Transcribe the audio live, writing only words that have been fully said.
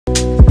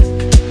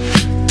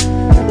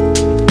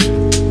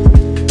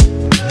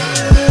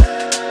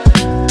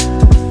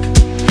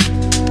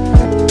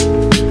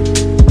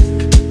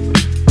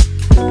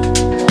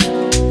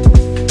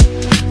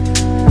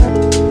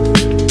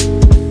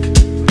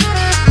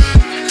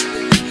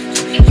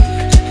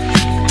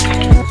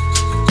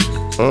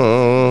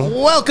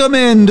Welcome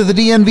into the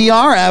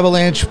DNVR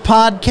Avalanche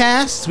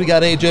podcast. We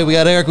got AJ, we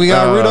got Eric, we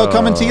got Rudo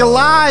coming to you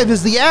live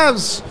as the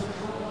Avs.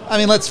 I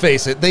mean, let's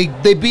face it,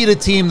 they beat a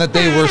team that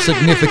they were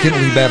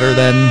significantly better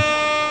than.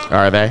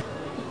 Are they?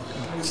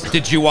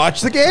 Did you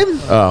watch the game?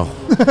 Oh.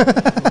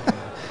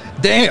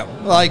 Damn.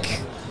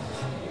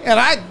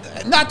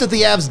 And not that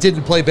the Avs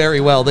didn't play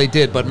very well, they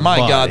did, but my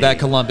God, that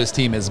Columbus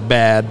team is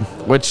bad.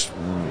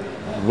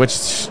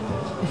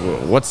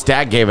 What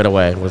stat gave it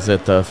away? Was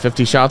it the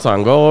 50 shots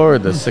on goal or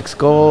the 6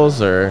 goals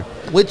or?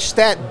 Which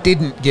stat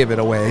didn't give it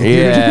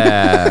away?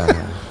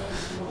 Yeah.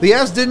 The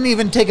Avs didn't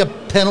even take a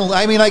penalty.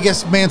 I mean, I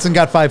guess Manson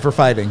got 5 for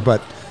fighting, but.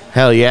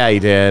 Hell yeah, he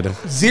did.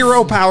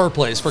 0 power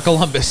plays for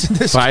Columbus in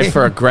this 5 game.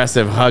 for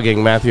aggressive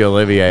hugging Matthew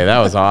Olivier.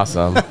 That was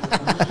awesome.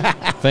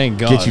 Thank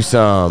God. Get you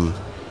some.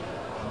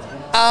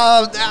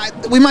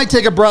 We might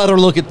take a broader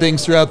look at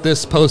things throughout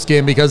this post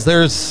game because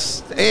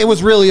it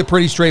was really a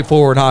pretty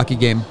straightforward hockey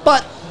game.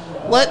 But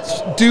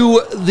let's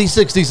do the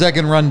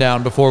 60-second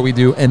rundown before we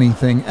do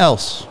anything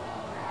else.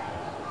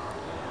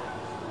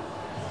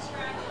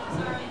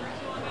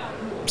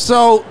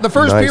 So the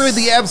first period,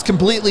 the Avs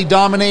completely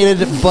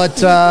dominated,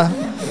 but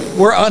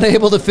were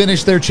unable to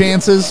finish their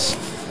chances.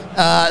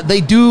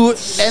 They do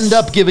end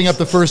up giving up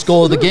the first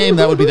goal of the game.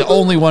 That would be the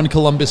only one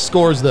Columbus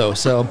scores, though.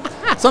 So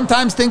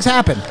sometimes things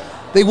happen.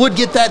 They would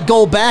get that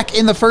goal back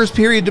in the first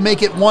period to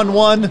make it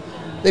 1-1.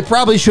 They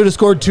probably should have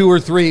scored 2 or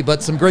 3,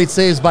 but some great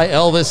saves by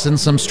Elvis and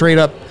some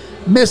straight-up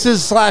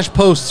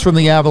misses/posts from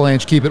the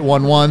Avalanche keep it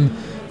 1-1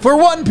 for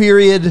one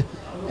period.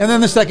 And then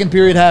the second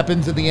period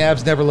happens, and the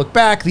Avs never look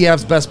back. The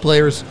Avs' best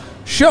players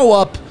show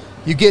up.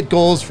 You get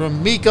goals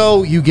from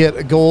Mikko. You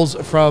get goals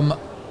from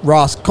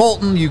Ross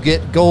Colton. You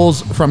get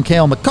goals from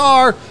Cale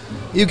Makar.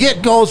 You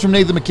get goals from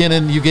Nathan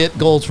MacKinnon. You get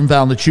goals from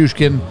Val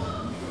Nichushkin.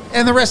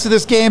 And the rest of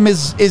this game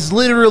is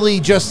literally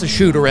just a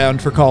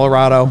shoot-around for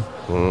Colorado.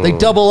 They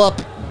double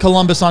up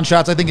Columbus on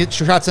shots. I think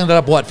shots ended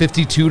up,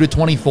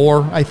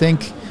 52-24, I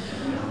think.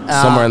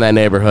 Somewhere in that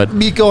neighborhood.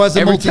 Mikko has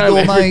a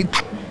multi-goal night.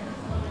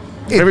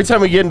 Every time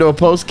we get into a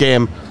post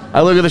game,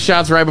 I look at the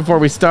shots right before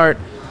we start,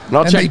 and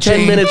I'll check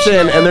 10 minutes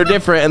in, and they're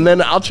different, and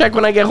then I'll check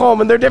when I get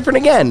home, and they're different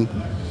again.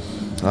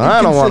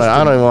 I don't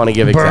even want to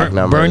give exact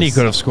numbers. Bernie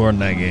could have scored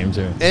in that game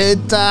too.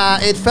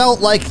 It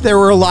felt like there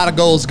were a lot of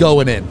goals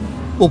going in.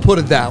 We'll put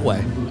it that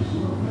way.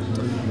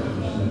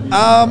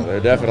 There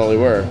definitely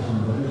were.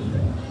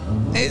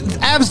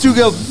 Avs do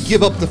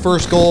give up the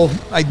first goal.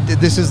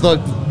 This is the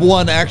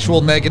one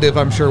actual negative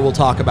I'm sure we'll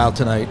talk about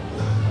tonight.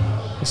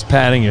 Just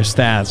padding your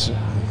stats.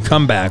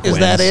 Comeback wins.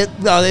 Is that it?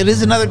 It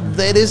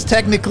is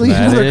technically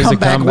that another is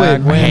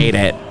comeback win. I hate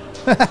it.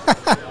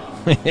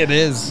 It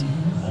is.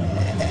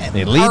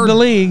 They lead the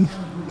league.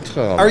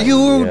 Oh are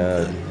you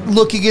God.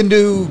 looking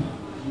into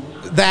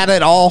that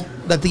at all?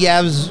 That the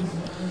Avs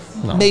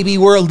maybe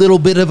were a little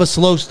bit of a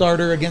slow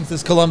starter against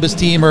this Columbus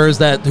team, or is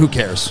that who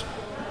cares?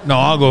 No,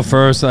 I'll go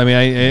first. I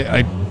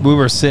mean, we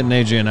were sitting,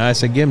 AJ and I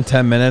said, give them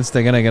 10 minutes.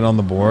 They're going to get on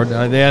the board.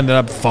 They ended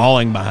up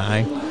falling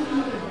behind.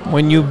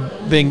 When you've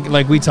been,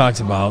 like we talked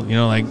about,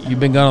 you've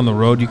been gone on the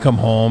road, you come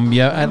home.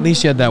 Yeah, at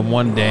least you had that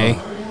one day.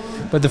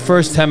 But the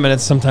first 10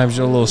 minutes, sometimes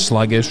you're a little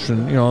sluggish.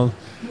 And,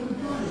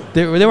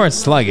 they weren't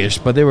sluggish,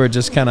 but they were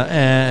just kind of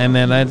and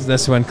then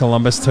that's when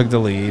Columbus took the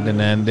lead, and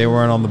then they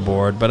weren't on the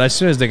board. But as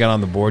soon as they got on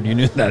the board, you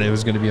knew that it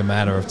was going to be a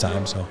matter of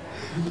time. So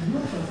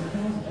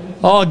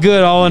all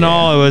good, all in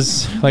all, it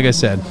was, like I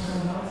said,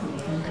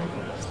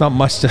 it's not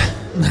much to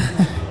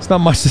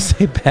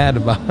say bad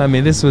about. I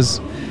mean,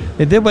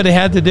 they did what they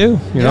had to do.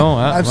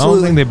 I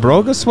don't think they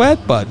broke a sweat,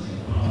 but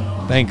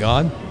thank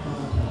God,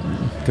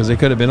 because they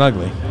could have been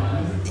ugly.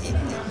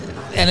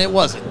 And it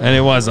wasn't. And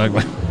it was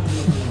ugly.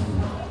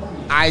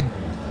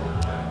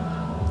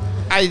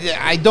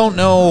 I don't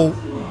know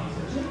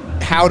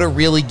how to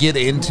really get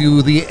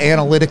into the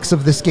analytics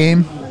of this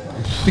game,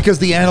 because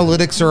the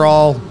analytics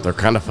are they're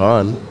kind of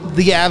fun.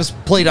 The Avs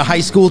played a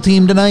high school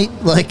team tonight.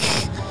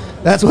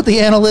 That's what the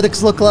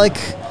analytics look like.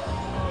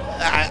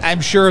 I'm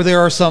sure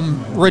there are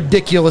some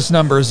ridiculous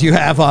numbers you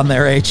have on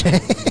there, AJ.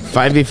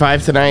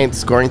 5v5 tonight.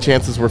 Scoring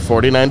chances were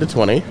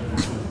 49-20.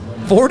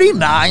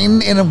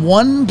 49 in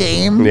one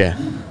game? Yeah.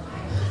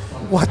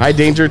 What? High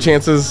danger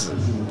chances,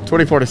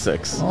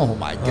 24-6. Oh,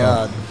 my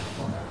God.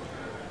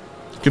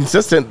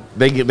 Consistent.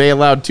 They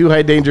allowed 2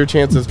 high danger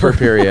chances per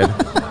period.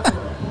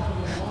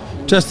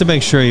 Just to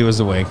make sure he was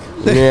awake.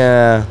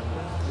 Yeah.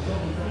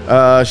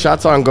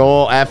 Shots on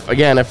goal,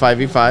 again, at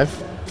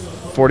 5v5.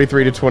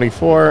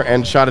 43-24,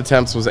 and shot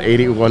attempts was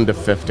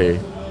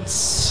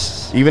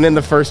 81-50. Even in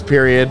the first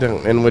period,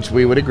 in which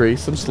we would agree,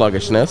 some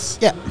sluggishness.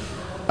 Yeah.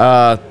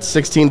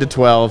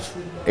 16-12,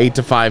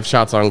 8-5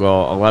 shots on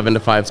goal,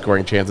 11-5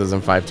 scoring chances,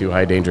 and 5-2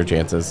 high danger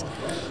chances.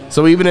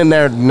 So even in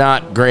their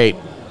not great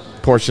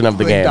portion of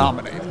the game,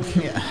 dominated.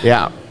 Yeah.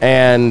 Yeah,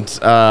 and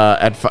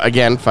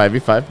again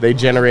 5v5, they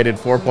generated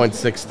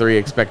 4.63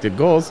 expected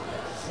goals.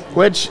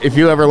 Which, if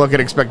you ever look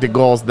at expected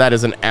goals, that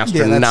is an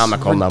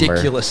astronomical number.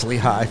 Ridiculously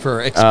high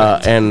for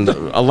expected. And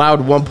allowed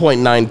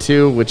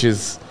 1.92, which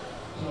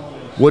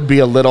would be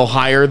a little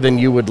higher than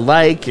you would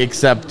like,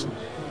 except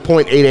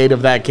 .88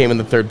 of that came in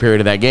the third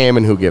period of that game,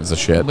 and who gives a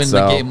shit? When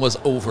the game was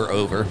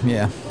over.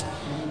 Yeah.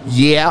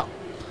 Yeah.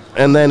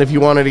 And then if you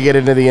wanted to get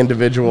into the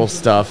individual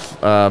stuff,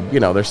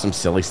 there's some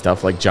silly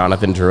stuff like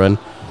Jonathan Drouin,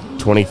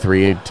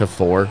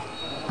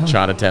 23-4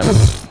 shot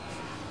attempts.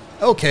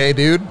 Okay,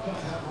 dude.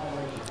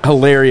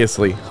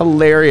 Hilariously,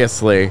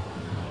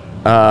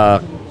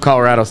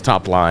 Colorado's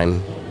top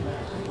line.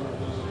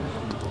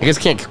 I guess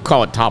can't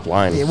call it top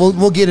line. Yeah,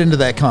 we'll get into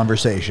that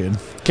conversation.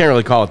 Can't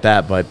really call it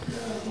that, but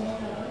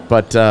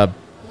Val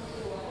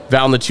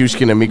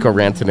Nichushkin and Mikko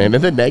Rantanen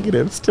in the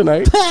negatives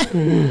tonight.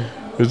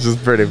 Which is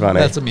pretty funny.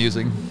 That's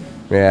amusing.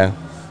 Yeah.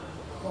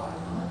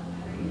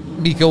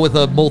 Mikko with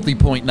a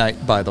multi-point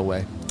night, by the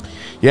way.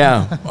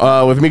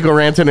 Yeah. With Mikko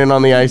Rantanen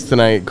on the ice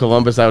tonight,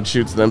 Columbus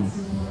outshoots them.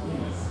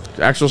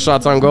 Actual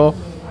shots on goal,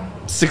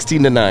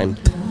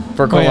 16-9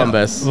 for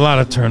Columbus. A lot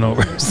of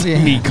turnovers.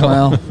 Yeah,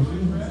 well,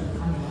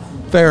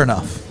 fair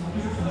enough.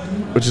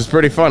 Which is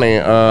pretty funny.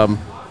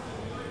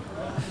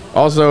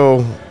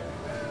 Also,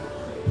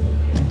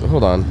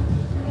 hold on.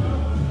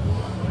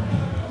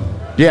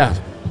 Yeah,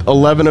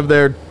 11 of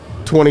their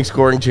 20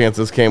 scoring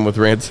chances came with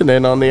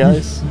Rantanen on the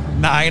ice.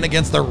 9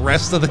 against the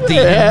rest of the team.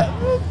 Yeah,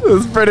 it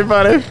was pretty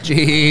funny.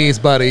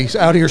 Jeez, buddy. He's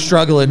out here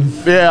struggling.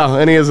 Yeah,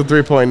 and he has a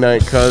 3-point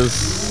night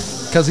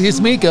because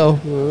he's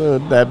Mikko.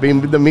 That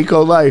being the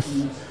Mikko life.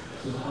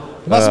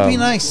 Must be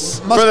nice.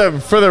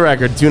 For the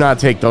record, do not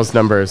take those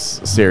numbers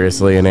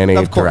seriously in any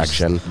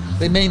direction.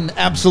 They mean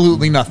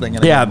absolutely nothing.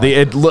 Yeah,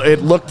 it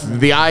looked.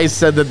 The eyes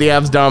said that the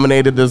Avs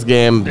dominated this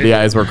game. The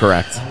eyes were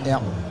correct.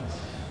 Yeah.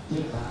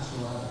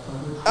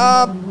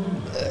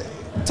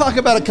 Talk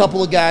about a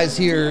couple of guys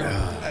here.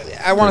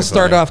 I want to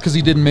start off because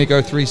he didn't make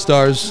our 3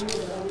 stars.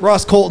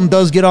 Ross Colton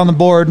does get on the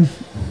board.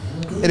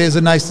 It is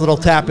a nice little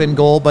tap-in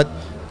goal, but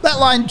that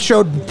line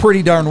showed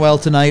pretty darn well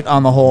tonight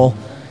on the whole.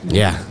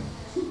 Yeah.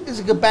 It's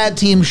a bad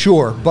team,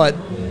 sure, but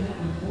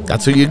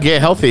that's who you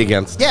get healthy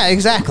against. Yeah,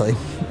 exactly.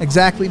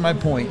 Exactly my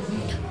point.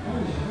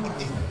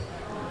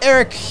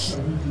 Eric,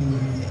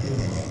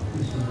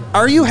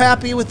 are you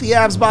happy with the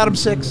Avs bottom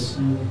 6?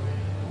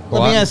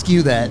 Let me ask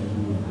you that.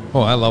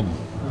 Oh, I love them.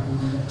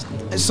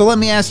 So let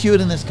me ask you it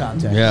in this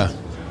context. Yeah.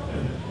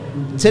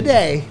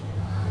 Today,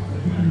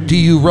 do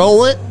you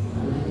roll it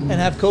and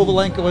have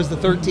Kovalenko as the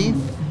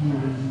 13th?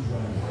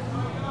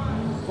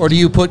 Or do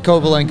you put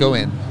Kovalenko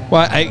in?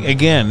 Well,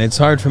 again, it's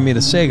hard for me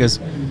to say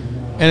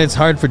and it's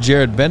hard for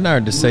Jared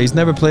Bednar to say. He's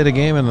never played a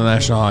game in the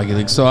National Hockey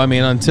League. So, I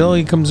mean, until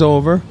he comes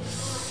over,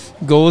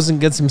 goes and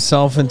gets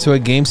himself into a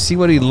game, see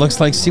what he looks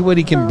like, see what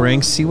he can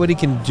bring, see what he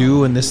can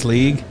do in this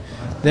league,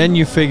 then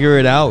you figure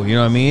it out, you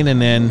know what I mean?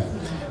 And then,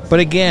 but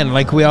again,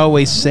 like we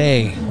always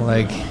say,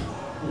 like,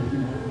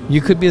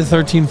 you could be the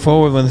 13th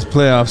forward when this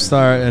playoffs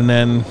start, and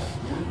then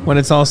when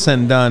it's all said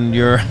and done,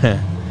 you're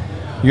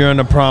in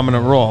a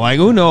prominent role. Like,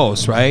 who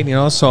knows, right? You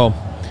know, so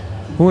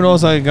who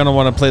knows how they're going to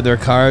want to play their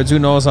cards? Who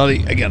knows how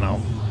again,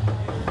 I'll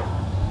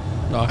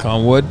knock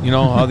on wood, you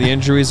know, how the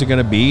injuries are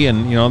going to be.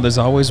 And, you know, there's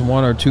always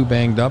 1 or 2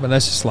 banged up, and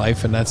that's just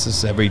life, and that's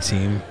just every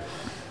team.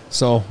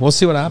 So we'll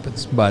see what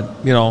happens. But,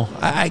 you know,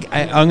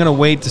 I'm going to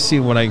wait to see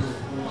what I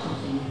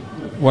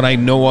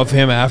know of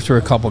him after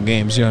a couple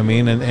games, you know what I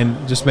mean?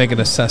 And just make an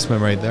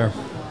assessment right there.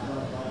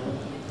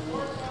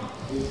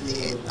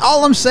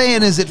 All I'm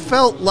saying is it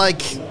felt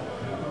like,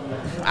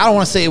 I don't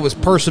want to say it was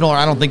personal, or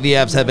I don't think the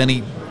Avs have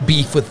any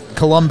beef with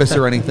Columbus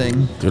or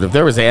anything. Dude, if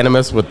there was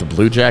animus with the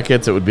Blue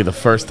Jackets, it would be the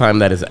first time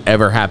that has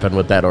ever happened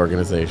with that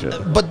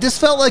organization. But this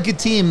felt like a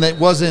team that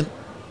wasn't,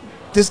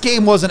 this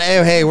game wasn't,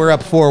 hey, we're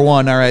up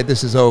 4-1, all right,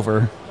 this is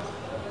over.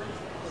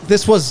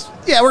 This was,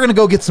 yeah, we're going to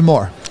go get some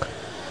more.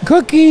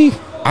 Cookie.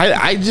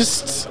 I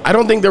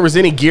don't think there was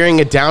any gearing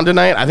it down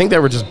tonight. I think they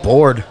were just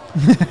bored.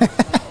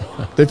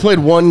 They played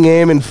 1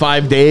 game in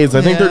 5 days.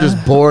 I think they're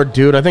just bored,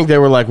 dude. I think they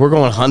were like, we're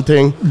going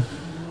hunting.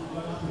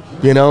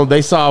 You know,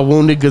 they saw a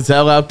wounded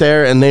gazelle out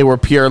there, and they were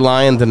pure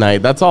lion tonight.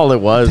 That's all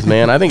it was,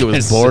 man. I think it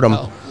was boredom.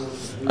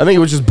 I think it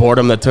was just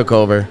boredom that took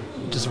over.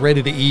 Just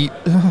ready to eat.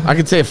 I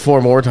could say it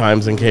 4 more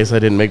times in case I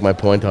didn't make my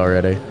point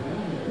already.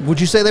 Would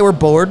you say they were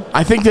bored?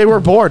 I think they were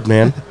bored,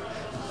 man.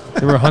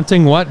 They were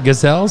hunting what?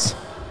 Gazelles?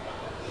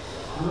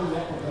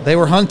 They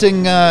were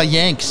hunting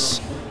Yanks.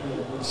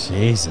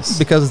 Jesus.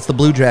 Because it's the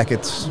Blue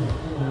Jackets.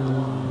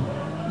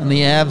 And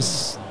the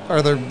Avs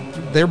are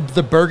they're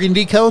the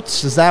burgundy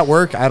coats. Does that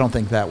work? I don't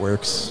think that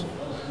works.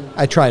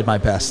 I tried my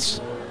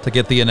best to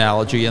get the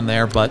analogy in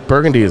there, but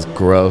burgundy is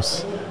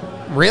gross.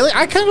 Really?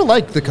 I kind of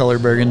like the color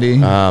burgundy.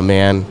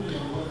 Man.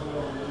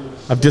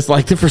 I've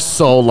disliked it for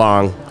so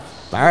long.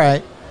 All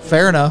right.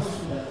 Fair enough.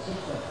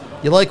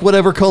 You like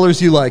whatever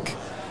colors you like.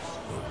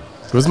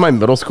 It was my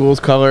middle school's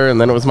color, and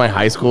then it was my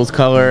high school's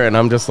color, and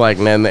I'm just like,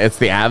 man, it's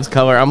the Avs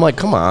color. I'm like,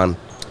 come on.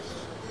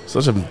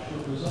 Such a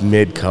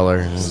mid color.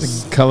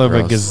 It's the color of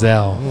a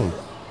gazelle.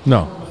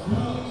 No.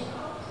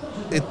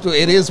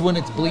 It is when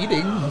it's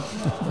bleeding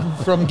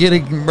from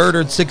getting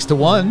murdered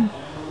 6-1.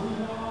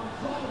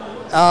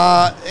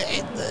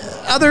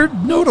 Other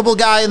notable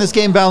guy in this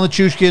game, Val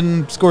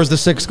Nichushkin, scores the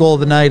 6th goal of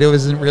the night. It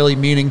wasn't really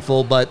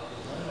meaningful, but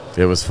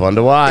it was fun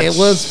to watch. It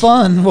was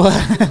fun.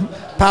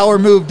 Power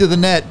move to the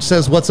net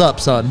says, "What's up,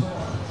 son?"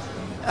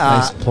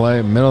 Nice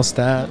play, middle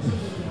stat.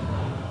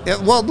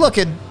 Well, look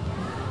at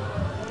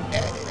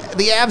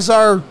the Avs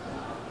are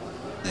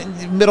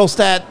middle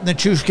stat,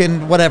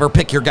 Nichushkin, whatever.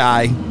 Pick your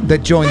guy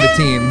that joined the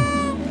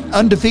team,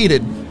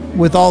 undefeated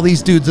with all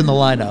these dudes in the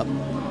lineup.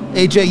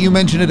 AJ, you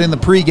mentioned it in the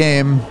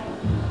pregame.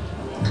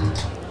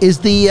 Is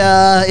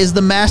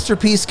the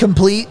masterpiece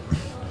complete?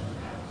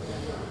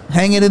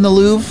 Hang it in the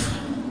Louvre.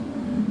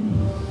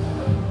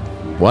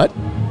 What?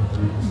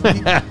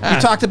 You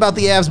talked about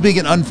the Avs being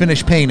an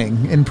unfinished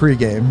painting in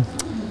pregame.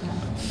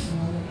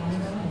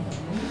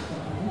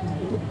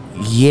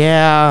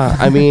 Yeah,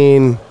 I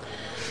mean,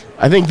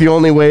 I think the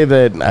only way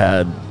that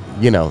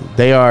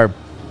they are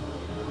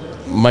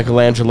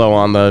Michelangelo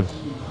on the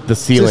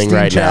ceiling Sistine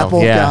right Chapel,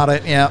 now. Yeah, got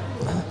it. Yeah,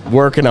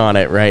 working on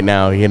it right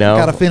now.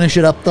 got to finish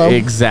it up though.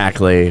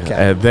 Exactly.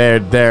 Okay.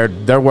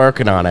 They're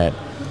working on it,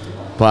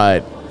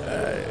 but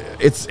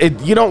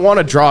you don't want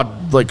to draw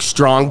like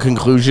strong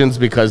conclusions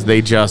because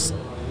they just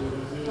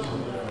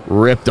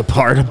ripped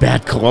apart a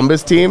bad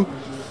Columbus team.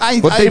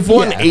 But they've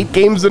won 8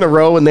 games in a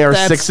row, and they are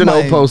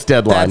 6-0 post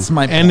deadline. That's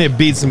my point. And they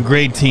beat some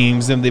great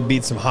teams, and they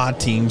beat some hot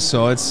teams.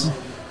 So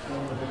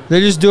they're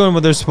just doing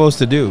what they're supposed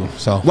to do.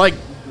 So what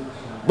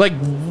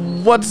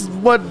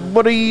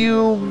are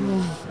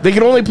you? They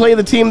can only play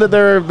the team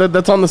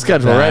that's on the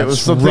schedule, right?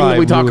 It's the thing that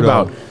we talk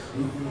about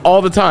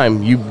all the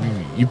time. You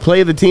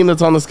play the team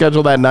that's on the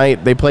schedule that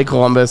night. They play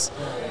Columbus.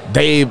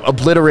 They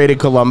obliterated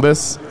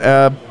Columbus.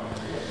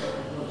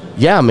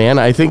 Yeah, man.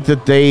 I think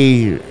that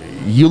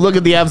you look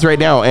at the Avs right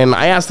now, and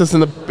I asked this in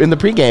the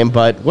pregame,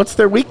 but what's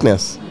their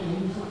weakness?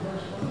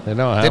 they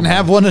don't Didn't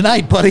have one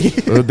tonight, buddy.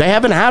 They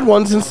haven't had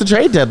one since the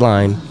trade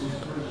deadline.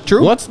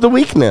 True. What's the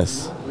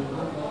weakness?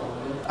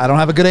 I don't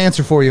have a good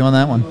answer for you on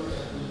that one.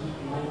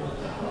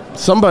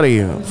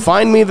 Somebody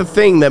find me the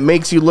thing that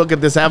makes you look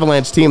at this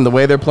Avalanche team the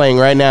way they're playing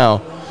right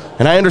now.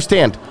 And I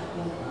understand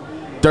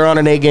they're on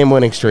an 8-game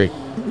winning streak.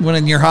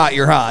 When you're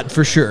hot,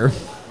 for sure.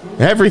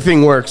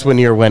 Everything works when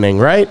you're winning,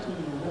 right?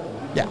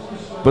 Yeah.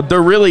 But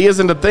there really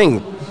isn't a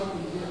thing.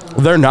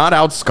 They're not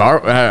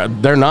outscoring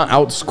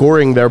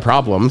their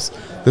problems.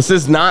 This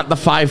is not the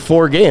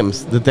 5-4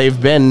 games that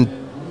they've been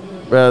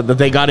that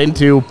they got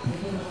into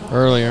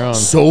earlier on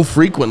so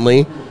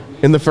frequently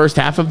in the first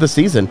half of the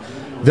season.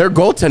 Their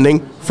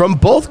goaltending from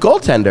both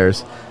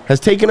goaltenders has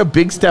taken a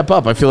big step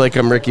up. I feel like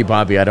I'm Ricky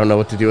Bobby. I don't know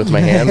what to do with my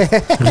hands.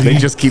 They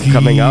just keep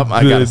coming up.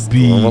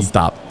 We'll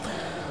stop.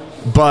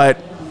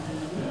 But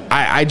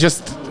I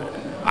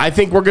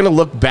think we're going to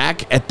look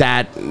back at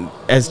that,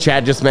 as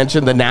Chad just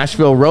mentioned, the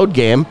Nashville road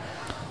game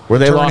where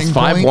they lost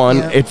 5-1.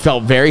 Yeah. It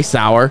felt very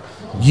sour.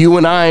 You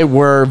and I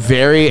were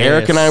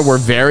Eric and I were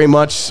very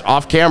much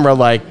off camera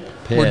like,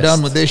 we're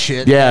done with this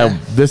shit. Yeah,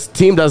 this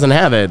team doesn't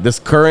have it. This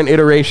current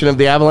iteration of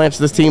the Avalanche,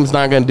 this team's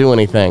not going to do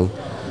anything.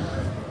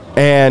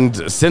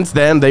 And since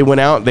then, they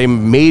went out, they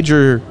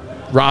major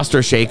roster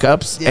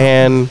shakeups,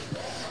 and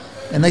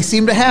they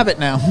seem to have it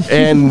now.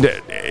 And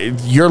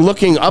you're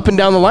looking up and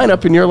down the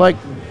lineup, and you're like,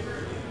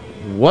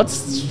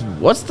 what's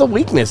the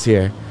weakness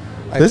here?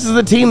 This is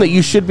the team that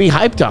you should be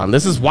hyped on.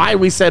 This is why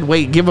we said,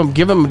 wait, give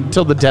them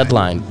until the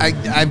deadline.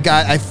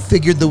 I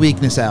figured the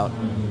weakness out.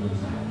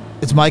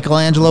 It's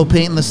Michelangelo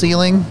painting the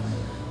ceiling.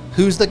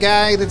 Who's the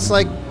guy that's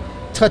like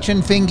touching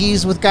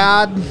fingies with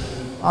God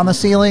on the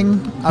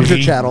ceiling? I'm sure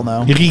Chad will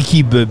know.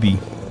 Ricky Bobby.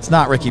 It's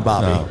not Ricky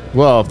Bobby. No.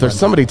 Well, if there's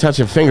somebody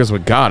touching fingers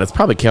with God, it's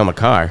probably Cale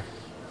Makar.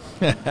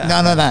 No.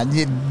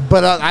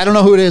 But I don't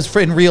know who it is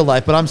in real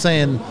life, but I'm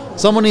saying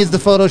someone needs to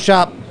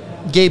Photoshop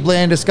Gabe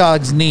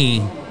Landeskog's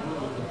knee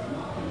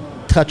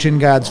touching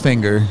God's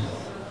finger.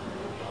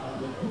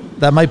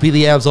 That might be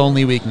the Avs'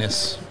 only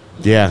weakness.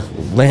 Yeah,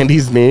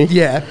 Landy's knee.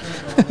 Yeah.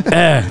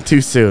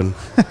 Too soon.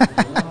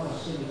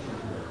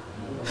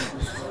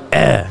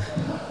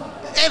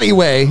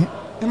 Anyway,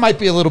 it might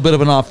be a little bit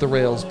of an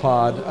off-the-rails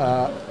pod.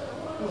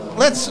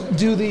 Let's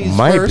do these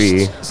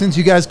first. Since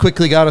you guys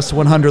quickly got us to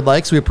 100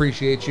 likes, we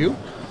appreciate you.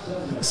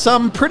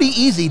 Some pretty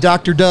easy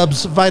Dr.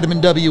 Dub's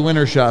Vitamin W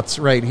winter shots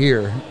right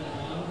here.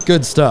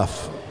 Good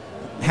stuff.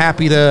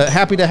 Happy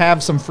to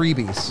have some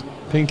freebies.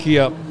 Pinky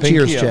up.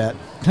 Cheers, chat.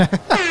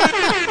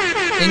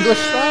 English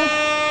style?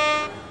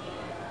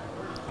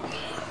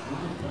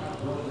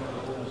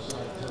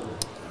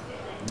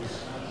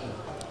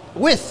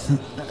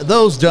 With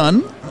those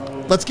done,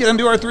 let's get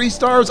into our 3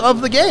 stars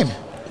of the game.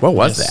 What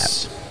was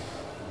that?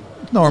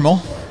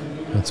 Normal.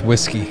 That's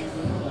whiskey.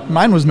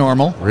 Mine was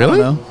normal. Really?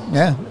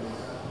 Yeah.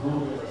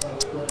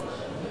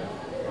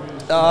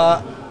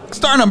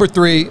 Star number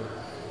 3,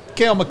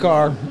 Cale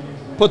Makar.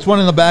 Puts one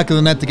in the back of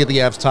the net to get the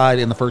Avs tied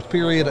in the first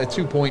period. A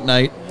 2-point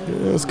night.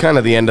 It was kind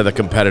of the end of the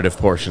competitive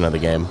portion of the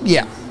game.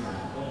 Yeah.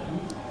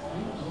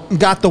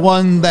 Got the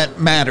one that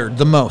mattered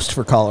the most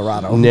for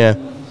Colorado. Yeah.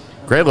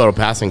 Great little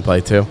passing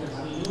play, too.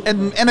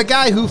 And a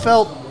guy who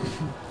felt,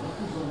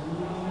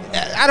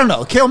 I don't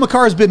know, Cale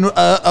Makar has been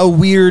a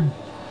weird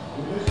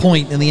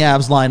point in the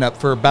Avs lineup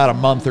for about a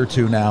month or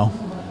two now,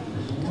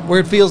 where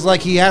it feels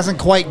like he hasn't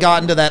quite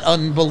gotten to that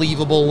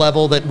unbelievable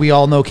level that we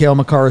all know Cale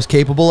Makar is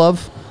capable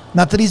of.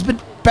 Not that he's been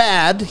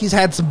bad. He's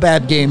had some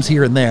bad games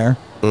here and there.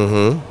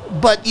 Mm-hmm.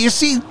 But you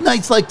see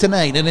nights like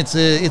tonight, and it's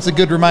a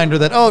good reminder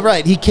that, oh,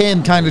 right, he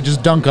can kind of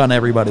just dunk on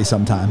everybody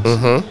sometimes.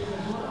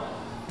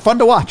 Mm-hmm. Fun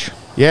to watch.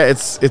 Yeah,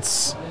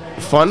 it's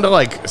fun to,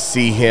 like,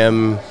 see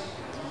him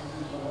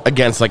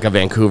against, like, a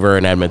Vancouver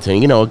and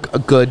Edmonton, you know, a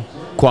good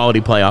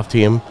quality playoff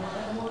team.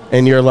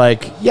 And you're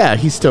like, yeah,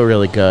 he's still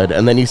really good.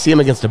 And then you see him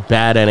against a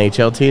bad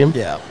NHL team.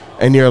 Yeah.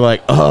 And you're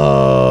like,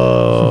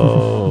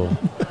 oh.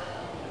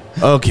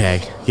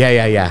 Okay.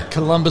 Yeah.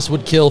 Columbus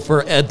would kill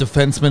for a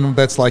defenseman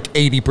that's like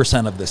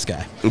 80% of this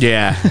guy.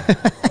 Yeah.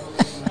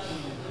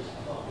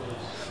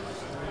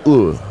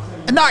 Ooh.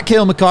 And not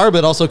Cale Makar,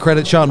 but also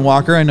credit Sean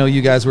Walker. I know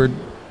you guys were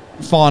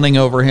fawning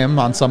over him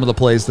on some of the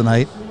plays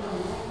tonight.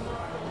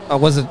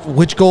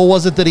 Which goal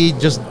was it that he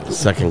just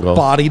second goal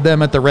bodied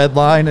them at the red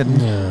line? And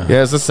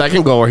yeah, it's the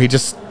second goal where he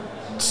just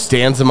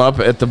stands him up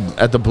at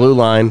the blue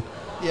line,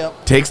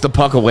 takes the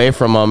puck away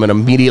from him, and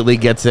immediately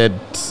gets it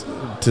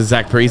to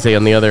Zach Parise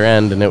on the other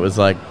end. And it was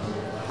like,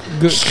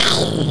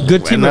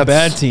 good team or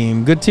bad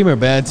team? Good team or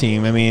bad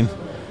team? I mean,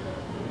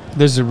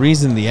 there's a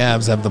reason the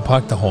Avs have the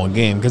puck the whole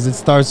game, because it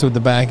starts with the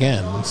back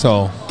end.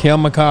 So Cale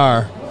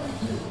Makar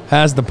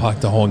has the puck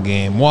the whole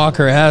game.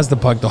 Walker has the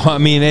puck the whole. I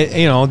mean,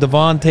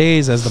 Devon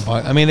Toews has the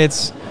puck. I mean,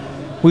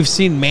 we've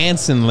seen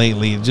Manson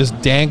lately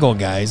just dangle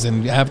guys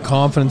and have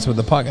confidence with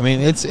the puck. I mean,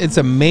 it's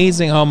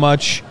amazing how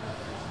much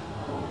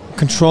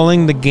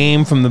controlling the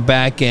game from the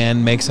back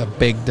end makes a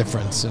big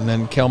difference. And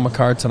then Cale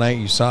Makar tonight,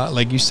 you saw,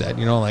 like you said,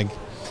 like,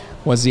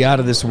 was he out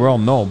of this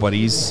world? No, but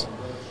he's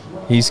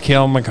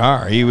Cale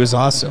Makar. He was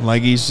awesome.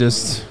 Like, he's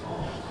just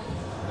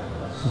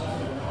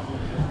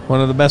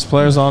one of the best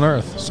players on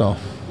earth. So.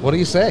 What do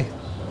you say?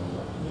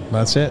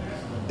 That's it.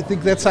 I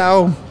think that's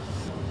how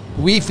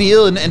we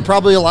feel, and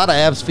probably a lot of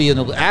Avs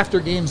feel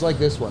after games like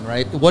this one,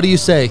 right? What do you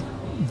say?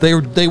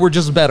 They were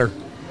just better.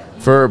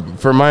 For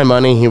my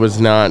money, he was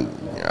not.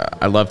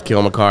 I loved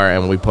Cale Makar,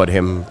 and we put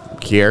him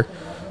here.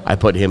 I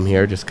put him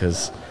here just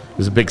because it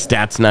was a big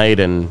stats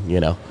night, and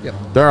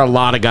there are a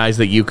lot of guys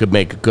that you could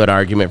make a good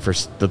argument for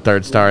the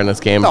third star in this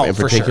game in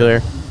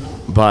particular. Sure.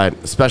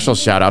 But special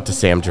shout out to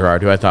Sam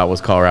Girard, who I thought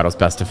was Colorado's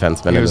best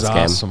defenseman in this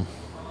game.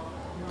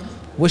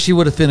 Wish he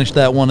would have finished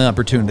that one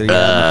opportunity in the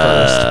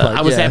first. But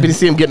I was happy to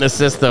see him get an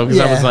assist, though,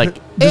 because I was like,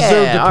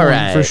 deserved the all point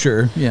right. For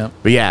sure. Yeah.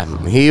 But yeah,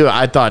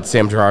 I thought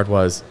Sam Girard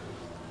was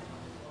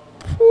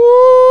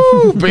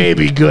woo,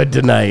 baby good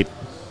tonight.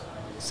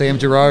 Sam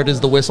Girard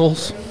is the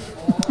whistles.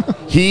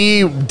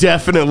 He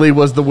definitely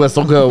was the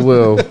whistle go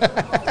woo.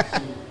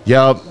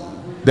 Yep.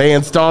 They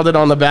installed it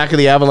on the back of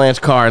the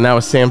Avalanche car, and that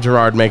was Sam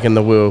Girard making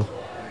the woo.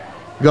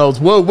 He goes,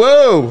 woo,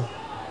 woo.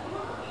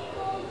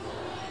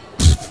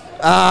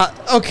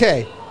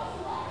 Okay.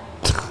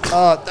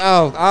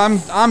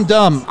 I'm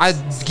dumb.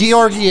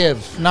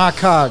 Georgiev, not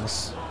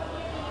Cogs.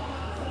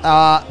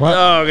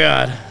 Oh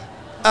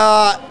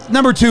God.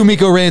 Number 2,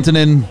 Mikko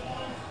Rantanen.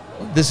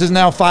 This is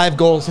now 5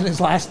 goals in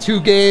his last 2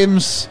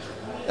 games.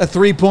 A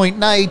 3-point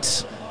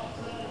night.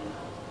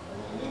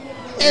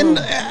 And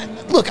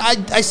look,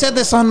 I said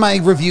this on my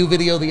review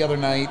video the other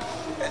night.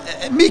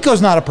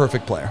 Mikko's not a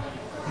perfect player.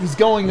 He's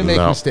going to make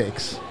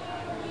mistakes.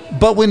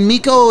 But when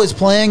Mikko is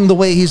playing the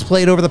way he's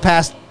played over the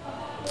past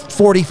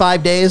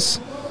 45 days,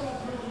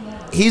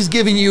 he's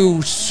giving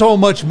you so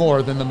much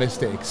more than the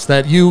mistakes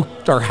that you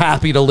are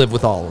happy to live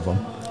with all of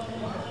them.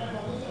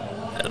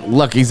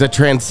 Look, he's a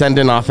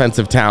transcendent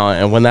offensive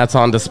talent, and when that's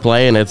on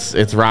display and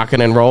it's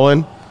rocking and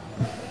rolling,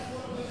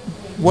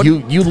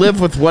 you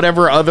live with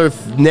whatever other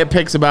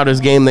nitpicks about his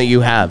game that you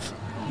have.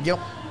 Yep.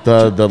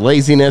 The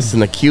laziness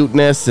and the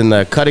cuteness and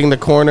the cutting the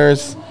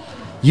corners.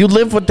 You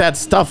live with that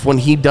stuff when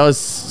he does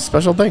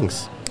special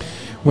things.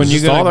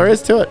 That's all there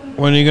is to it.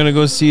 When you're gonna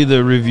go see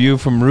the review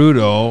from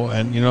Rudo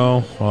and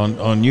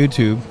on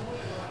YouTube,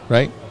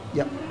 right?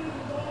 Yep.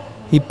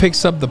 He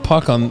picks up the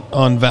puck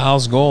on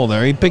Val's goal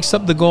there. He picks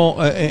up the goal,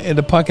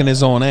 the puck in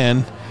his own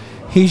end.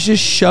 He's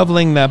just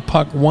shoveling that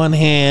puck one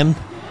hand,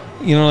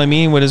 you know what I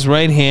mean, with his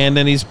right hand,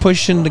 and he's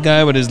pushing the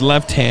guy with his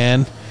left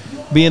hand,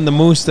 being the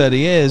moose that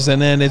he is.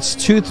 And then it's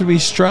 2-3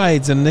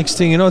 strides, and next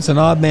thing you know, it's an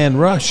odd man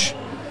rush.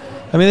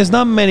 I mean, there's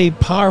not many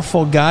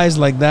powerful guys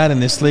like that in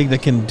this league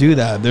that can do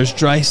that. There's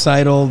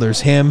Draisaitl, there's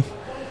him.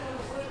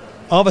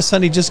 All of a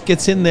sudden, he just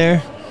gets in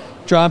there,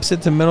 drops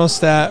it to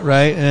Middlestat,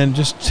 right, and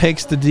just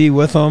takes the D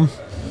with him.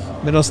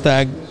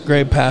 Middlestat,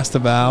 great pass to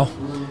Val.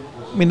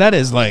 I mean, that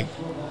is like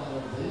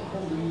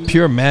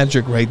pure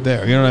magic right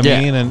there. You know what I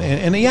mean?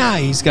 And yeah,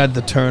 he's got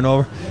the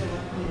turnover.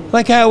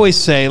 Like I always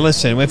say,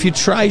 listen, if you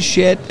try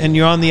shit and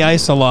you're on the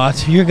ice a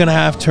lot, you're going to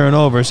have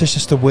turnovers. It's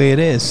just the way it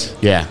is.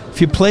 Yeah.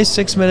 If you play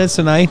 6 minutes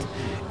a night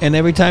and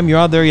every time you're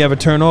out there you have a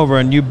turnover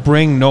and you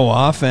bring no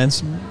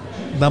offense,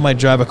 that might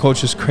drive a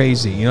coach is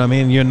crazy. You know what I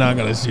mean? You're not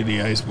going to see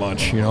the ice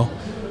much,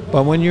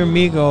 But when you're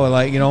Mikko,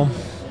 like,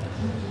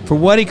 for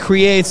what he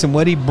creates and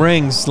what he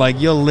brings,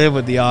 like, you'll live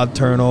with the odd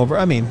turnover.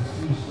 I mean,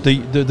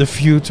 the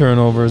few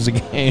turnovers a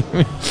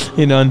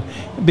game,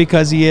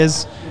 because he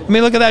is. I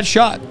mean, look at that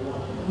shot.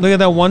 Look at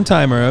that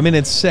one-timer. I mean,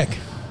 it's sick.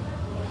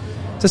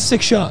 It's a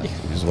 6 shot.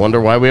 Just wonder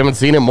why we haven't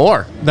seen him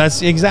more.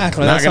 That's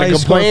exactly. Not That's how going you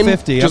to score complain.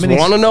 50. Just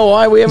want to know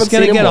why we haven't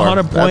seen him more. He's going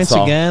to get 100 points That's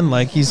all. again.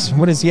 Like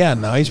what is he at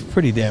now? He's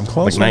pretty damn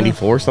close. Like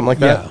 94, something like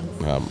that?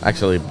 Yeah.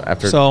 Actually,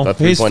 after So, the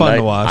he's 3-point fun night,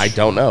 to watch. I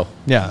don't know.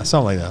 Yeah,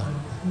 something like that.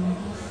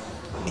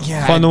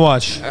 Yeah, Fun to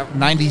watch.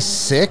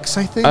 96,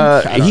 I think.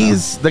 I don't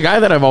He's the guy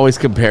that I've always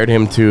compared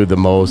him to the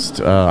most.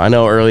 I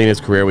know early in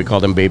his career we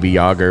called him Baby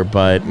Yager,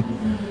 but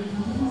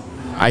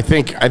I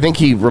think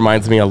he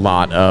reminds me a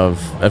lot of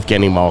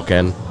Evgeny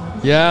Malkin.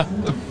 Yeah.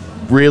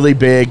 Really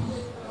big,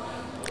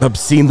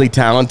 obscenely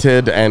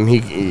talented, and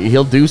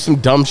he'll do some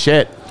dumb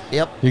shit.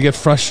 Yep. You get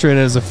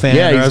frustrated as a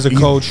fan or as a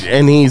coach.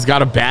 And he's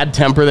got a bad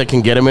temper that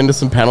can get him into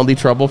some penalty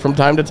trouble from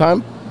time to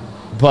time.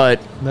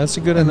 But That's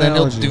a good And then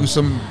analogy. he'll do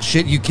some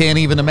shit you can't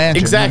even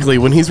imagine. exactly,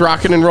 when he's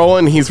rocking and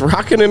rolling, he's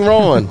rocking and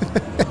rolling.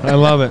 I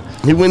love it.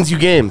 He wins you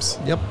games.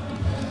 Yep.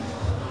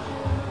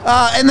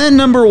 And then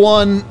number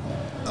one,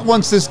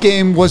 once this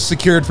game was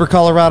secured for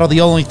Colorado,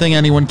 the only thing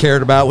anyone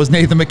cared about was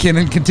Nathan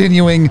MacKinnon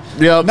continuing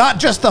not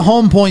just the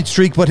home point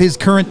streak, but his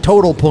current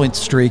total point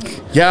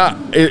streak. Yeah,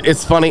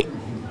 it's funny.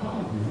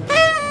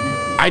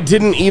 I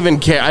didn't even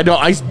care. I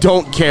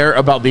don't care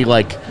about the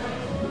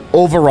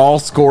overall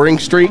scoring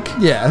streak.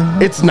 Yeah.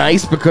 It's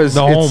nice because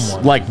The it's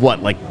home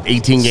one. like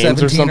 18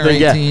 games or 17 something.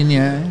 or 18,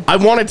 yeah. I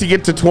wanted to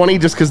get to 20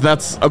 just because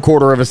that's a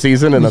quarter of a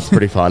season and that's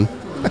pretty fun.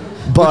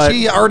 But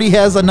he already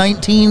has a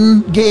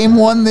 19-game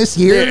one this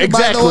year, yeah,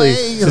 exactly. by the way.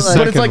 The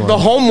But it's like second the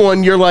one. home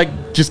one, you're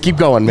like, just keep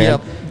going, man.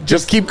 Yep.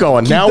 Just keep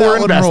going. keep Now that we're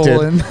one invested.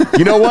 rolling.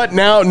 You know what?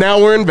 Now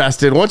we're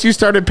invested. Once you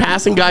started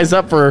passing guys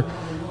up for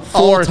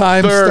fourth,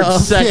 All-time third,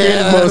 stuff, second,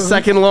 yeah. most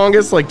second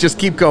longest, just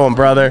keep going,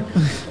 brother.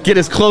 Get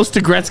as close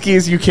to Gretzky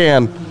as you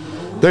can.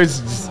 There's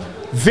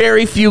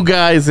very few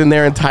guys in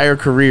their entire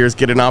careers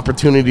get an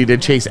opportunity to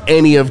chase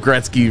any of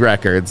Gretzky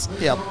records.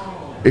 Yep.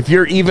 If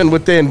you're even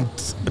within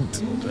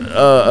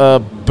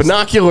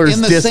binoculars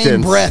In the distance,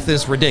 same breath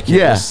is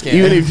ridiculous. yeah,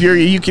 even if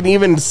you can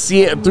even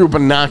see it through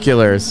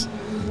binoculars.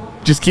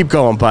 Just keep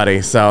going,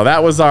 buddy. So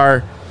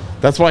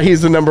that's why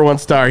he's the number one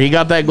star. He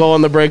got that goal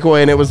in the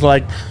breakaway, and it was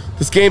like,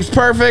 this game's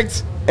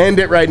perfect. End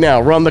it right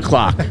now. Run the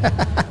clock.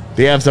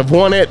 The Avs have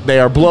won it. They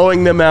are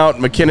blowing them out.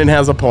 MacKinnon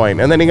has a point,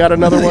 and then he got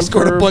another They one.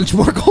 scored a bunch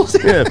more goals.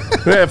 yeah,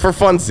 for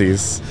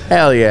funsies.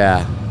 Hell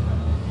yeah.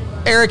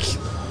 Eric,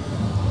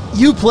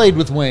 you played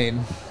with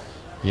Wayne.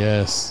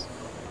 Yes.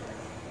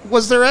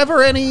 Was there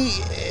ever any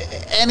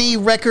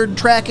record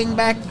tracking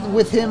back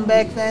with him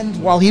back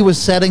then while he was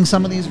setting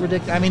some of these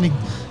ridiculous? I mean,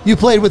 you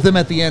played with him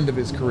at the end of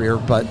his career,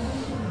 but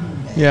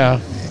Yeah.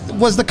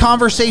 was the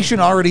conversation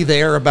already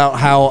there about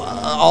how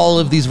all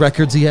of these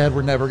records he had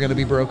were never going to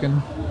be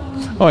broken?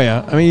 Oh,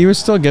 yeah. I mean, he was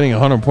still getting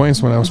 100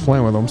 points when I was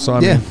playing with him. So, I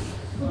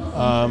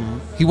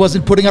mean, He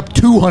wasn't putting up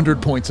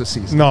 200 points a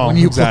season. no, when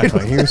you played exactly.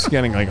 with He him. was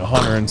getting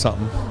 100 and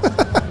something.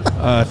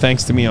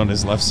 Thanks to me on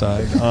his left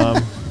side.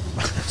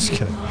 Just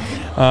kidding.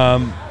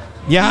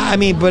 Yeah, I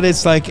mean, but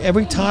it's like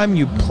every time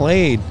you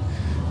played,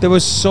 there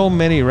was so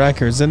many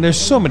records, and there's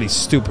so many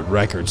stupid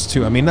records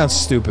too. I mean, not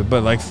stupid,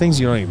 but things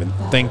you don't even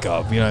think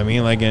of. You know what I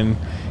mean? And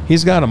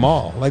he's got them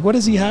all. What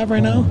does he have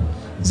right now?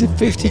 Is it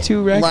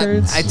 52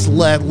 records?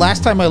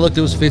 Last time I looked,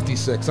 it was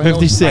 56.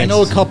 56. I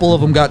know a couple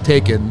of them got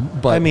taken,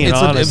 but I mean, it's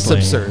honestly,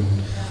 absurd.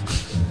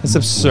 It's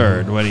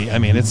absurd.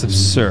 It's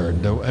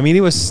absurd. I mean,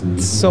 he was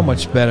so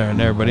much better than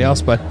everybody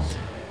else. But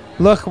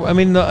look, I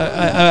mean,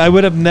 I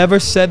would have never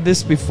said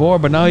this before,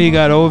 but now you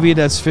got Ovi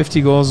that's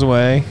 50 goals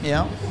away.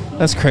 Yeah.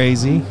 That's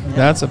crazy. Yeah.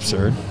 That's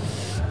absurd.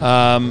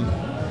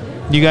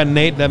 You got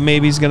Nate that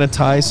maybe he's going to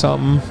tie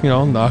something,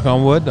 knock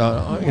on wood,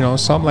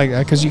 something like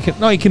that. Because you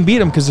can beat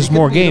him because there's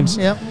more games.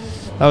 Yeah.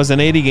 That was an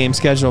 80-game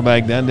schedule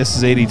back then. This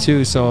is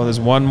 82, so there's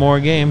one more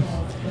game.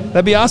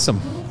 That'd be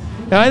awesome.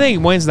 And I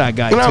think Wayne's that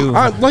guy, too.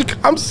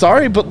 I'm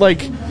sorry, but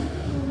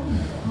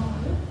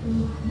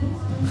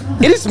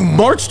it is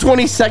March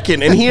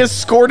 22nd, and he has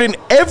scored in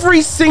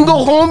every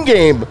single home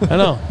game. I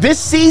know. This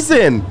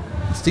season.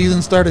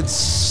 Season started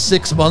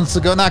 6 months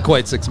ago. Not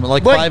quite 6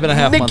 months, 5.5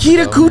 months ago.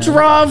 Nikita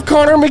Kucherov,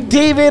 Connor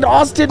McDavid,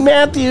 Austin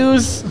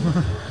Matthews.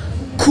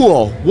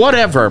 Cool.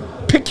 Whatever.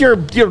 Pick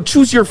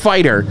choose your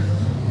fighter.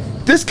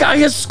 This guy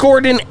has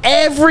scored in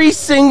every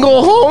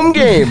single home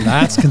game.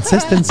 That's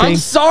consistency. I'm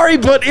sorry,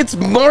 but it's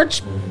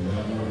March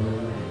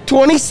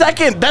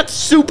 22nd. That's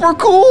super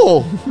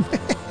cool.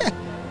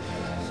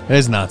 It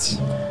is nuts.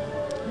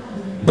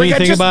 When you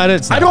think about it,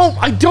 it's nuts.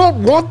 I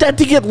don't want that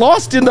to get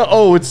lost in the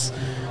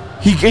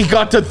he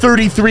got to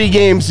 33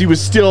 games, he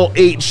was still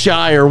 8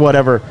 shy or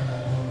whatever.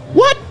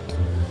 What?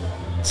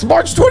 It's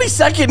March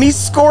 22nd, he's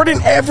scored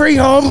in every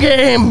home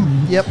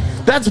game. Yep.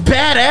 That's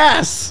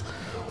badass.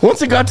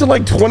 Once it got to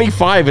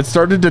 25, it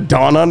started to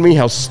dawn on me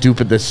how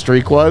stupid this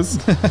streak was.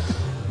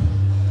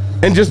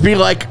 And just be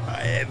like,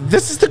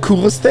 this is the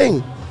coolest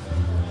thing.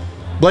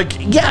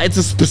 Yeah, it's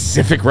a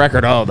specific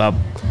record. Oh, the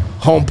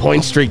home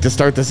point streak to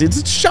start the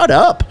season. Shut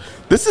up.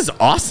 This is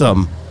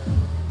awesome.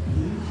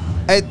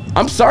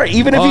 I'm sorry,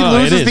 even if he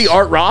loses the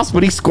Art Ross,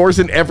 but he scores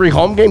in every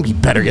home game, he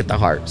better get the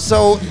Hart.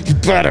 So he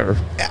better.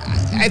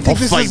 I think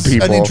this is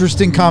an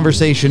interesting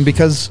conversation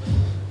because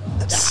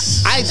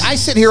I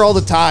sit here all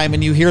the time,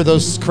 and you hear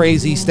those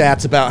crazy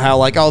stats about how,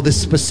 like, oh, this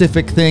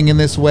specific thing in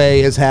this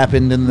way has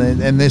happened,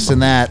 and this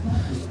and that.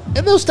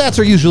 And those stats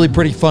are usually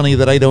pretty funny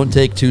that I don't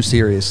take too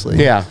seriously.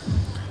 Yeah.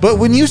 But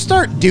when you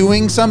start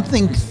doing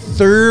something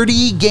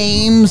 30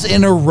 games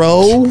in a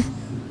row,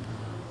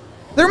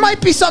 there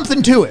might be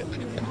something to it.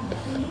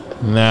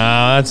 No,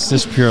 that's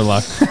just pure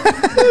luck.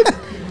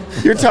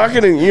 You're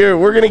talking,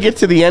 we're going to get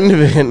to the end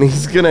of it, and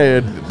he's going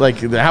to, like,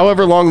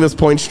 however long this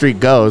point streak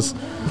goes,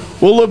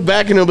 we'll look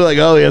back and he'll be like,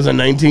 oh, he has a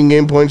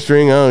 19-game point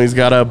streak. Oh, he's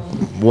got a,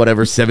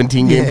 whatever,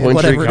 17-game point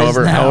streak,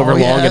 however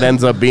long it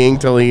ends up being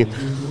till he,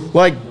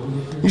 like,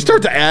 you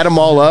start to add them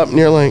all up, and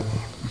you're like,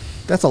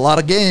 that's a lot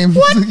of games.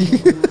 What?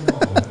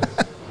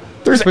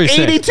 There's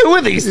 82 sick.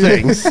 Of these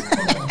things.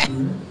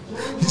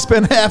 You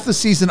spend half the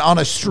season on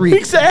a streak.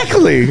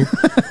 Exactly.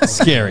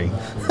 Scary.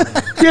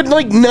 He had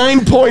like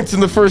 9 points in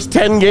the first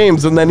 10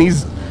 games, and then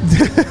he's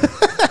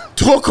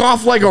took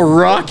off like a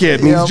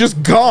rocket, and he's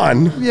just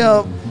gone.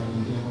 Yep.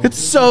 It's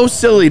so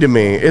silly to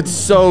me. It's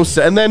so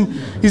and then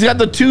he's got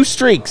the 2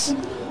 streaks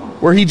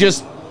where he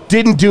just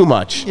didn't do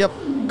much. Yep.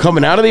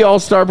 Coming out of the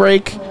All-Star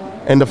break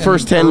and the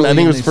first 10, I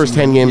think it was the first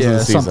 10 games of the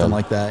season. Something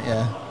like that,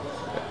 yeah.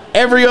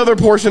 Every other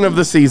portion of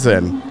the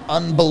season.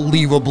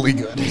 Unbelievably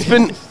good. It's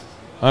been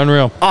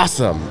unreal.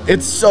 Awesome.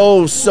 It's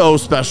so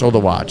special to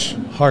watch.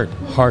 Heart.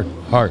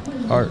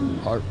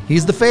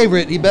 He's the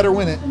favorite. He better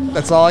win it.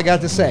 That's all I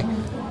got to say.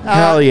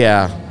 Hell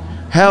yeah.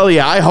 Hell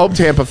yeah. I hope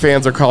Tampa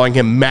fans are calling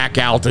him Mac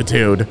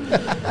Altitude.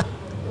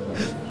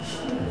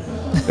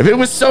 If it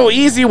was so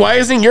easy, why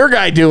isn't your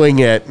guy doing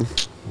it?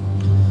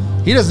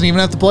 He doesn't even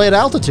have to play at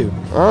altitude.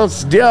 Oh,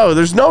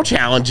 there's no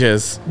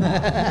challenges.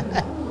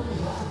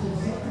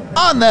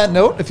 On that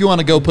note, if you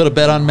want to go put a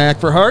bet on Mac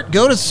for Hart,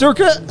 go to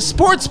Circa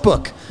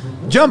Sportsbook.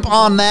 Jump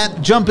on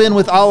that. Jump in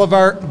with all of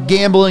our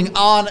gambling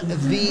on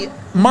the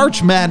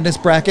March Madness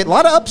bracket. A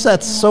lot of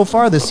upsets so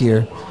far this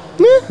year.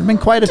 There have been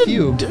quite a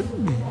few.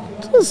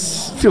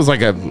 This feels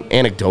like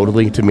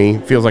anecdotally to me,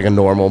 feels like a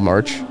normal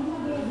March.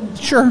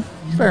 Sure.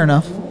 Fair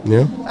enough.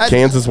 Yeah.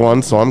 Kansas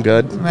won, so I'm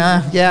good.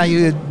 Yeah,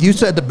 you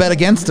said to bet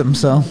against them,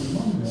 so.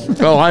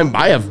 Oh,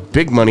 I have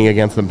big money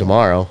against them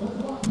tomorrow.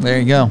 There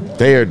you go.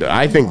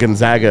 I think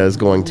Gonzaga is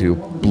going to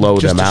blow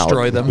them out. Just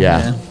destroy them.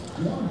 Yeah.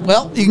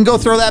 Well, you can go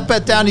throw that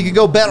bet down. You can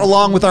go bet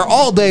along with our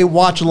all-day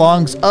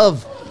watch-alongs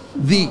of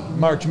the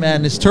March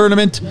Madness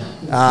tournament.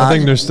 I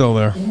think they're still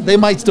there. They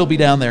might still be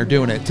down there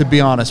doing it, to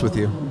be honest with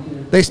you.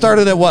 They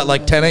started at, what,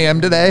 like 10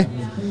 a.m. today?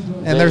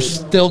 And they're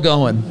still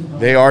going.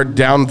 They are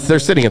down. They're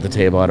sitting at the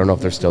table. I don't know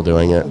if they're still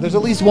doing it. There's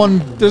at least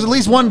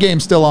one game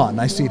still on.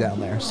 I see down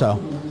there.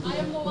 So. I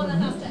am the one that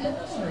has to end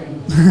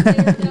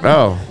the stream.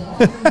 Oh.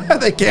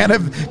 They can't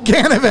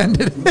have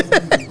ended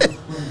it.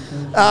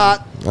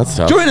 That's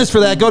tough. Join us for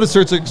that. Go to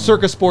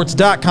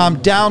circasports.com.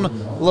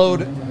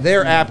 Download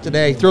their app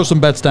today. Throw some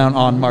bets down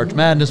on March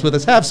Madness with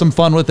us. Have some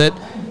fun with it.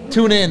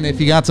 Tune in if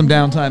you got some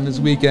downtime this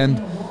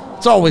weekend.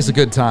 It's always a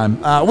good time.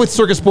 With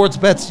Circa Sports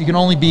bets, you can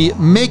only be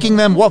making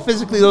them while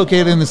physically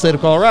located in the state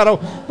of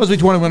Colorado. Must be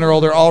 21 or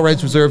older. All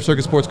rights reserved.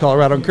 Circa Sports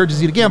Colorado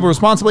encourages you to gamble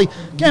responsibly.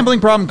 Gambling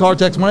problem? Call or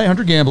text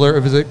 1-800-GAMBLER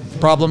or visit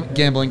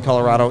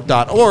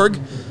problemgamblingcolorado.org.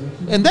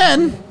 And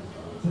then,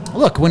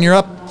 look, when you're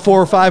up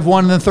 4 or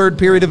 5-1 in the third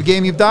period of a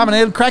game you've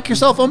dominated, crack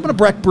yourself open a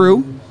Breck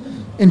Brew.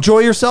 Enjoy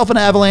yourself an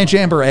Avalanche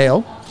Amber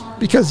Ale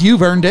because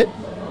you've earned it.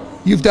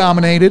 You've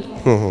dominated.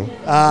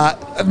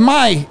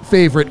 My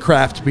favorite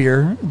craft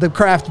beer, the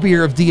craft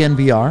beer of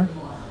DNVR.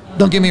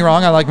 Don't get me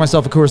wrong, I like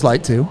myself a Coors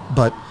Light too,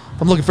 but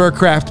if I'm looking for a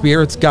craft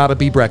beer, it's got to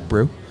be Breck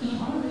Brew.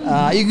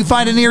 You can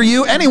find it near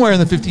you anywhere in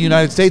the 50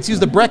 United States. Use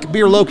the Breck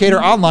Beer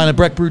Locator online at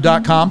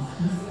breckbrew.com,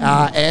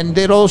 and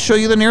it'll show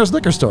you the nearest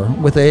liquor store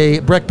with a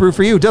Breck Brew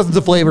for you. Dozens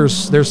of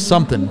flavors. There's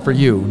something for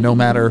you, no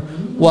matter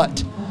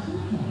what.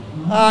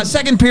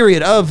 Second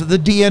period of the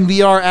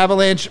DNVR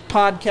Avalanche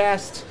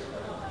podcast.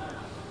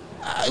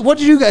 What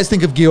did you guys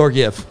think of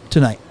Georgiev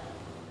tonight?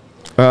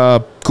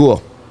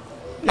 Cool.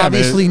 Yeah,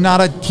 obviously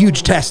not a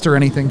huge test or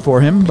anything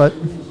for him, but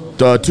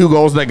the 2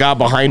 goals that got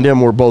behind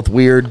him were both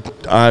weird.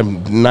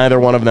 Neither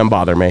one of them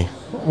bother me.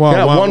 Well,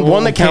 yeah,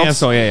 one that counts.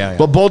 Cancel, yeah.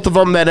 But both of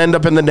them that end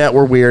up in the net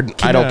were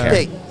weird. I don't care.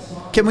 Hey,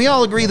 can we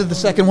all agree that the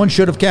second one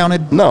should have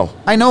counted? No.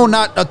 I know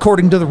not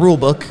according to the rule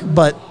book,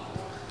 but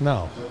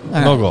no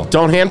goal.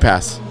 Don't hand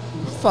pass.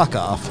 Fuck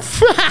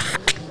off.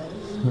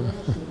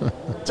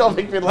 Don't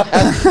make me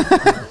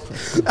laugh.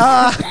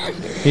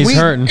 He's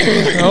hurting.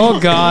 Oh,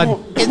 God.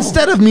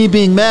 Instead of me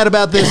being mad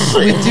about this,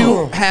 we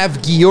do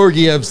have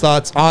Georgiev's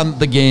thoughts on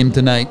the game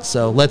tonight,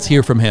 so let's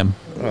hear from him.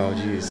 Oh,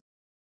 jeez.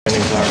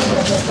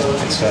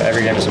 It's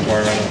every game is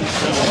important right now.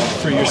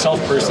 For yourself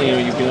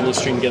personally, you've been able to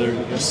string together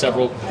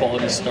several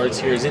quality starts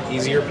here. Is it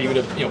easier for you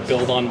to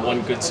build on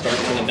one good start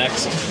to the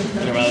next,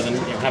 rather than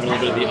having a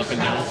little bit of the up and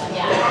down?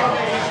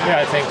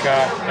 Yeah, I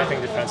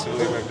think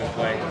defensively we've been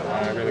playing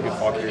really good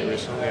hockey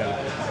recently, and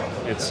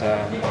it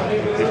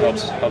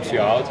helps you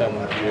out, and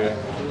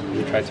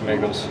you try to make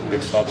those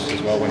big stops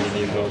as well when you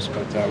need those.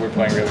 But we're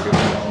playing really good.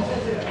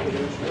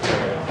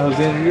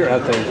 Alexander, you're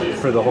out there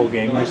for the whole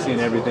game. You're seeing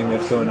everything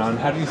that's going on.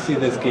 How do you see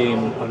this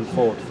game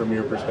unfold from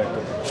your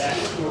perspective?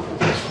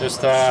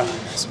 Just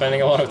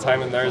spending a lot of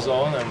time in their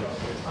zone, and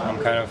I'm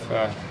kind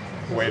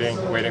of waiting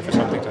for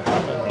something to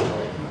happen.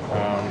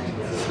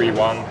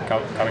 3-1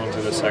 coming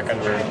into the second,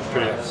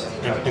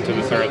 into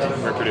the third.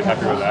 We're pretty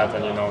happy with that,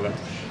 and you know that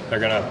they're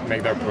gonna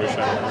make their push,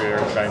 and we're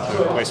trying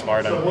to play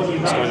smart and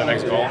score the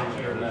next goal.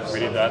 We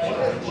did that.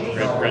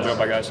 Great job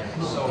by guys.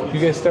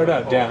 You guys start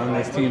out down.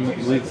 This team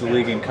leads the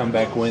league in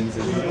comeback wins.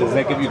 Does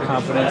that give you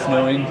confidence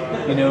knowing,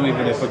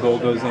 even if a goal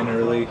goes in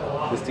early,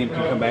 this team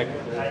can come back?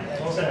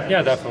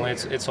 Yeah, definitely.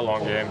 It's a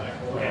long game.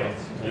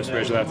 Just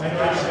wish that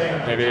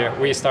maybe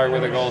we start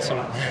with a goal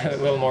a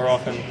little more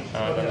often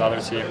than the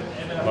other team.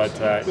 But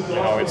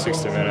it's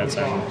 60 minutes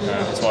and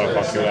it's a lot of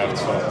hockey left,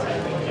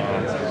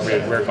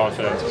 so we're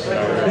confident.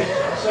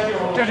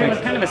 George, it was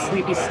kind of a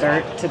sleepy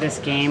start to this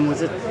game.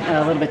 Was it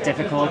a little bit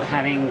difficult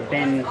having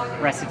been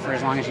rested for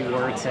as long as you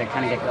were to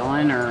kind of get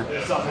going, or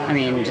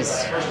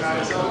just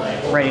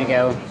ready to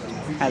go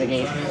out of the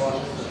gate?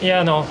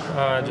 Yeah, no,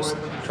 just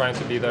trying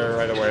to be there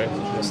right away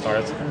at the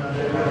start.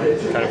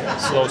 Kind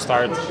of slow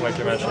start, like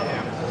you mentioned,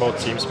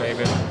 both teams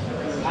maybe.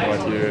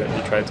 But you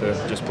try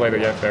to just play the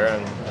game fair,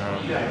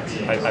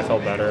 and I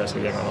felt better as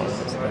the game went on.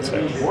 That's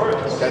it.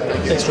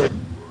 Thanks, George.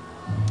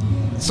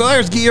 So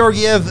there's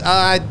Georgiev.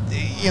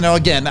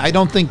 Again, I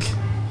don't think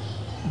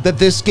that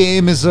this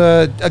game is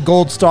a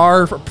gold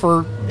star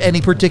for any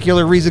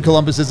particular reason.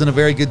 Columbus isn't a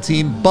very good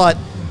team, but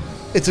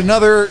it's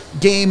another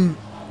game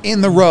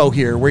in the row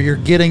here where you're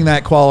getting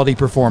that quality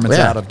performance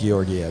out of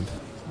Georgiev.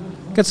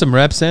 Got some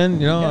reps in,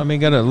 got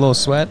a little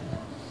sweat.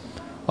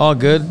 All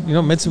good.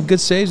 Made some good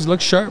saves.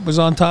 Looked sharp. Was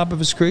on top of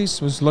his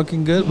crease. Was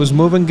looking good. Was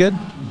moving good.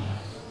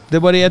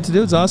 Did what he had to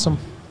do. It's awesome.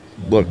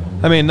 Look.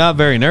 Not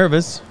very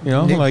nervous.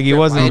 Like he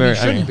wasn't very.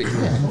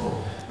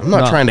 I'm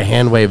not trying to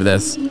hand wave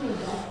this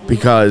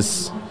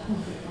because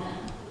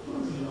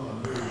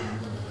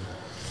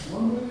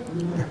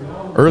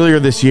earlier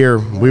this year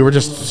we were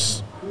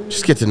just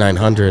get to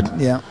 900.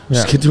 Yeah.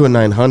 Just get to a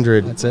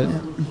 900. That's it.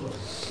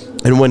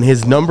 And when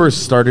his numbers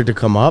started to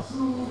come up,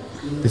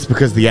 it's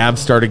because the Avs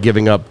started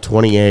giving up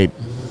 28,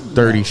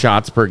 30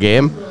 shots per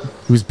game.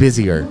 He was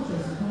busier.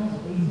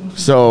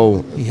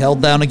 So he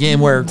held down a game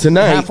where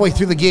tonight, halfway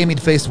through the game,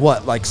 he'd faced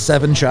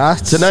 7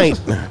 shots? Tonight,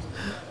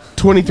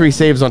 23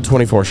 saves on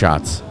 24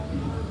 shots.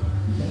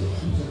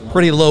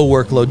 Pretty low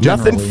workload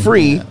generally. Nothing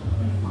free. Yeah.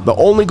 The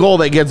only goal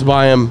that gets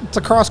by him, it's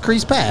a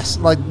cross-crease pass.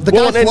 Like, the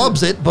guy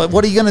flubs it, but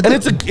what are you going to do?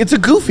 And it's a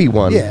goofy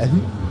one. Yeah.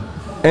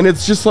 And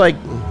it's just like,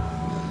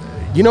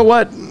 you know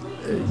what?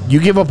 You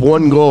give up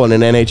one goal in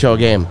an NHL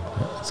game.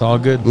 It's all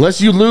good.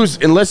 Unless you lose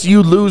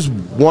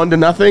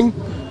 1-0,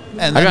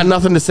 and I got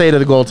nothing to say to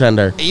the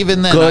goaltender.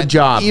 Even then, good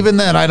job. Even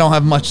then, I don't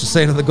have much to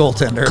say to the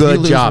goaltender.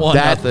 Good job.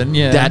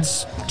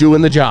 That's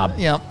doing the job.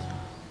 Yeah.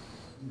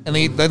 And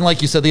then,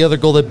 like you said, the other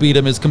goal that beat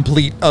him is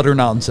complete, utter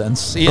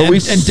nonsense,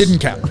 and didn't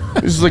count.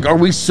 This is like, are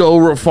we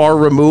so far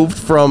removed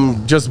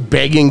from just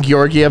begging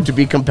Georgiev to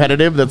be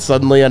competitive that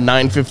suddenly a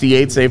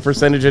 .958 save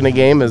percentage in a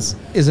game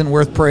isn't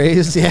worth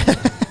praise? Yeah.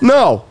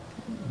 No.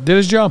 Did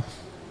his job.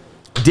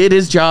 Did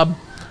his job.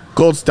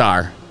 Gold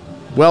star.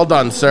 Well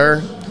done,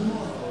 sir.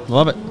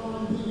 Love it.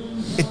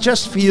 It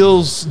just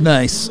feels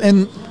nice.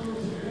 And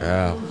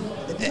the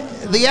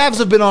Avs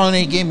have been on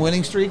an 8-game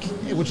winning streak,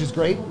 which is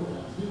great.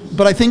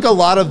 But I think a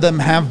lot of them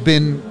have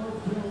been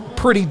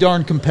pretty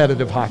darn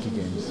competitive hockey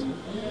games.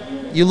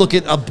 You look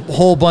at a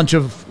whole bunch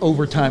of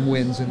overtime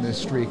wins in this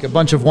streak, a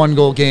bunch of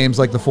one-goal games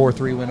like the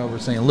 4-3 win over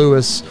St.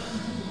 Louis,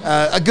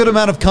 a good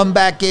amount of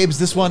comeback games.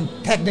 This one,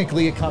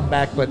 technically a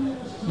comeback, but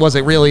was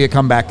it really a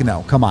comeback?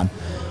 No, come on.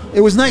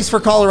 It was nice for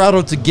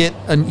Colorado to get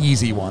an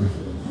easy one.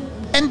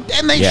 And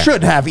they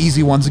should have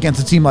easy ones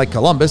against a team like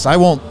Columbus. I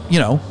won't,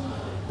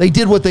 they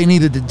did what they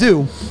needed to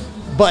do.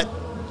 But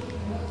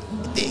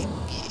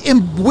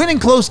winning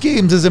close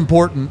games is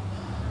important.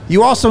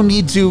 You also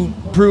need to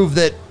prove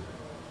that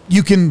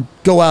you can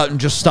go out and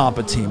just stomp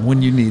a team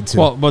when you need to.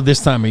 Well,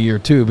 this time of year,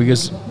 too,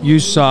 because you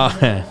saw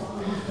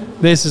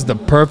this is the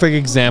perfect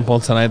example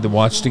tonight to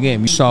watch the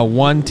game. You saw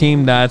one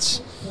team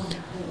that's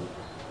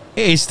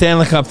a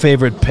Stanley Cup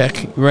favorite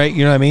pick, right?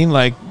 You know what I mean?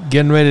 Like,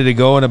 getting ready to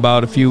go in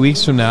about a few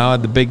weeks from now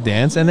at the big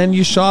dance. And then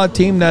you saw a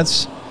team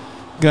that's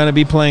going to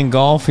be playing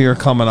golf here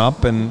coming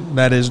up, and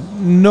that is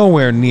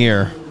nowhere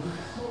near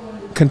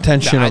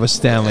contention of a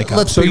Stanley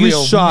Cup. So you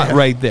saw it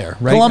right there,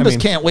 right? Columbus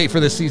can't wait for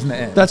this season to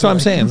end. That's what I'm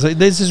saying. So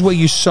this is what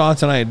you saw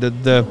tonight.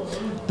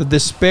 The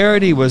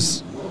disparity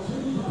was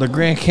the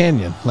Grand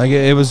Canyon. Like,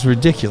 it was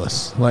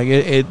ridiculous. Like,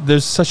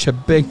 there's such a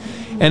big,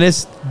 and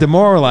it's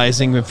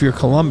demoralizing if you're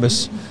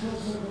Columbus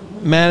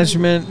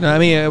management.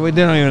 We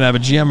don't even have a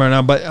GM right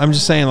now, but I'm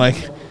just saying,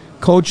 like,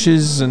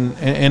 coaches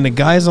and the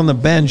guys on the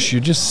bench,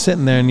 you're just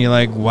sitting there and you're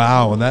like,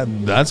 wow,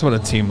 that's what a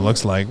team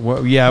looks like.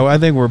 Well, yeah, I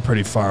think we're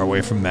pretty far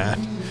away from that.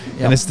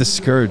 Yep. And it's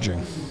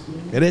discouraging.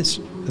 It is.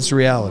 It's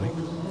reality.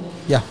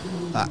 Yeah,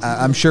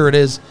 I'm sure it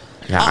is.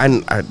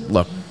 Yeah,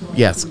 look,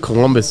 yes,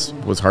 Columbus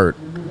was hurt.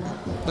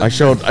 I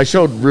showed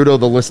Rudo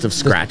the list of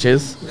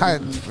scratches. How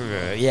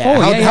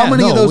yeah,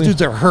 many of no, those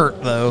dudes are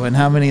hurt, though? And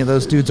how many of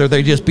those dudes are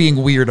they just being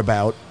weird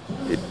about?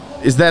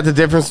 Is that the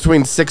difference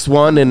between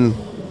 6-1 and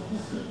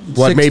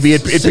what? Maybe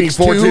it being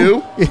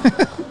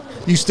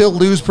 4-2? You still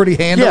lose pretty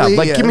handily?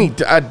 Yeah, give me...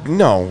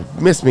 no,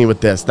 miss me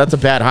with this. That's a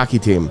bad hockey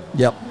team.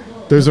 Yep.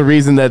 There's a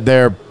reason that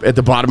they're at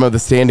the bottom of the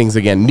standings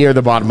again, near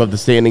the bottom of the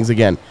standings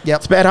again. Yep.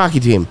 It's a bad hockey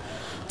team.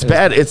 It's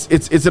bad.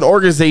 It's an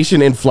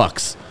organization in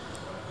flux.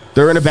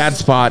 They're in a bad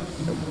spot.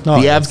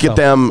 The Avs get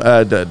them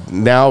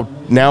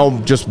now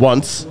just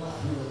once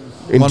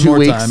in 2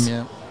 weeks. Time,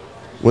 yeah.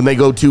 When they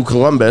go to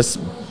Columbus.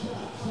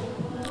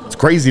 It's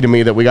crazy to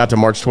me that we got to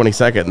March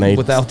 22nd and they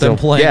without them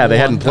playing. Yeah, they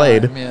hadn't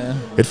played. Yeah.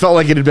 It felt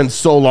like it had been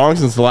so long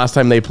since the last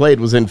time they played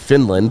was in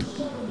Finland.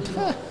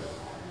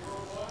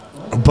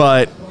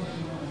 But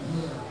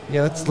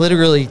yeah, that's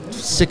literally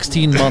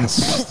 16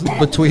 months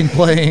between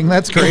playing.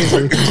 That's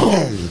crazy.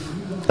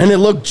 And it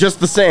looked just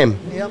the same.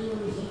 Yep.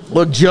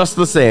 Looked just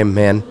the same,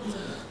 man.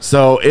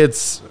 So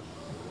it's,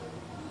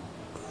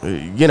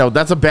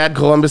 that's a bad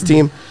Columbus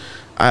team.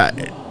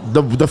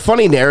 The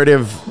funny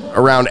narrative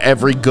around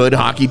every good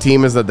hockey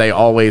team is that they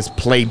always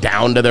play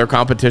down to their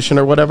competition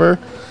or whatever.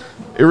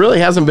 It really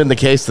hasn't been the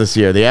case this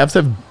year. The Avs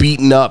have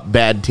beaten up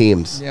bad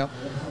teams. Yep.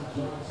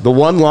 The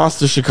one loss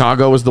to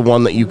Chicago is the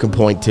one that you can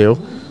point to.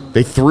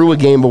 They threw a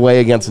game away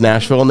against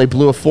Nashville, and they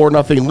blew a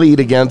 4-0 lead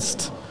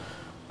against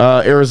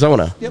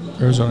Arizona. Yep.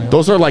 Arizona.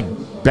 Those are like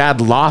bad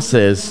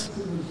losses.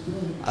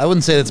 I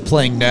wouldn't say it's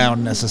playing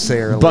down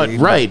necessarily.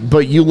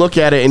 But you look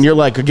at it, and you're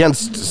like,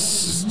 against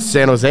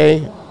San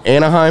Jose,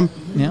 Anaheim,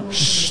 yeah.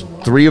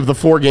 3 of the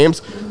 4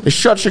 games, they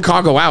shut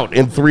Chicago out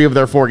in 3 of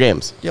their 4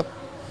 games. Yep.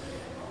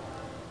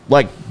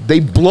 Like, they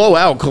blow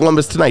out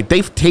Columbus tonight.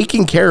 They've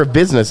taken care of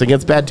business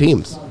against bad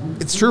teams.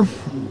 It's true.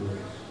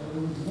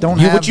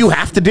 What you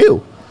have to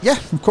do. Yeah,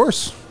 of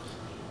course.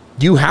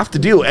 You have to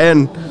do.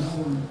 And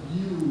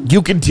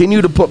you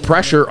continue to put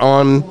pressure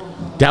on.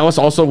 Dallas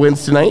also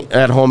wins tonight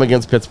at home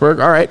against Pittsburgh.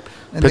 All right.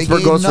 And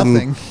Pittsburgh goes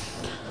nothing.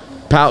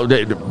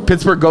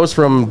 Pittsburgh goes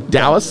from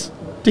Dallas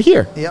to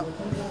here. Yep.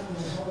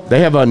 They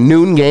have a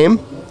noon game.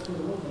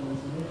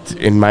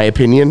 In my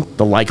opinion,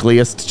 the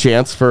likeliest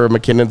chance for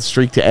MacKinnon's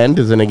streak to end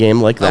is in a game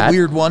like that. A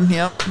weird one,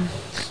 yep.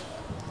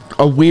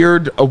 A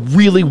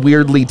really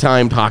weirdly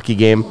timed hockey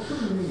game.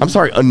 I'm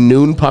sorry, a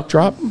noon puck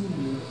drop?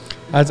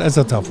 That's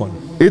a tough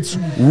one. It's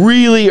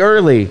really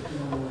early.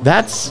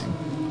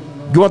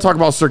 You want to talk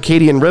about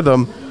circadian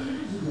rhythm?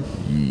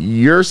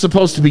 You're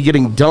supposed to be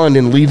getting done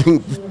and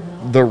leaving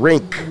the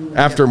rink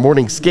after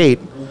morning skate,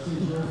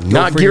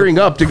 not gearing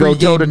up to go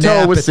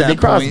toe-to-toe with Sidney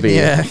Crosby.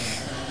 Yeah.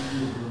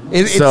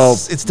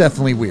 It's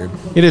definitely weird.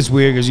 It is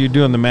weird because you're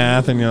doing the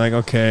math and you're like,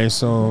 okay,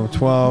 so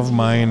 12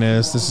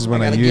 minus, this is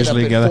when I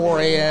usually get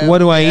it. What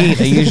do I eat?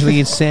 I usually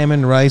eat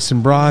salmon, rice,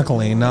 and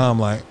broccoli. Now I'm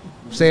like,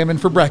 salmon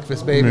for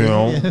breakfast, baby.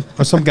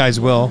 Or some guys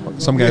will.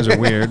 Some guys are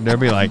weird. They'll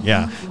be like,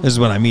 yeah, this is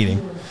what I'm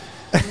eating.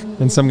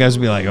 And some guys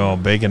will be like, oh,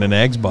 bacon and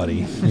eggs,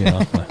 buddy.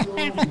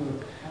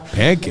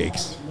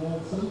 Pancakes.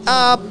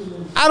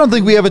 I don't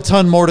think we have a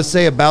ton more to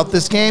say about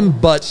this game,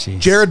 but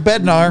Jared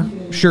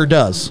Bednar sure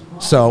does.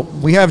 So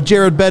we have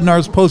Jared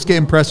Bednar's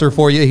post-game presser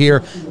for you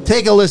here.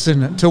 Take a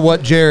listen to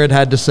what Jared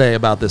had to say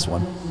about this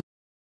one.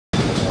 Go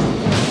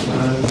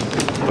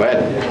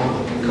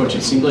ahead. Coach,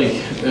 it seemed like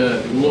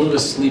a little bit of a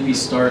sleepy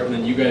start, and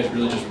then you guys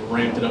really just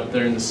ramped it up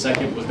there in the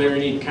second. Was there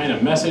any kind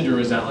of message, or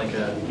was that like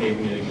a, hey,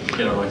 we need to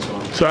get our legs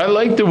going? So I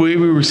liked the way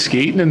we were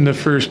skating in the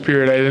first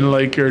period. I didn't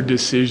like our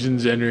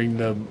decisions entering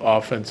the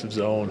offensive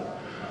zone.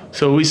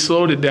 So we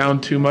slowed it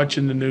down too much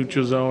in the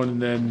neutral zone, and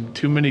then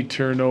too many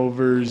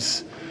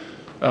turnovers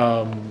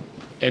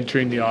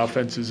entering the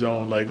offensive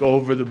zone, like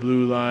over the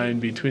blue line,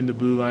 between the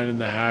blue line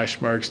and the hash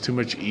marks, too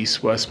much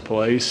east-west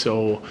play.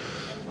 So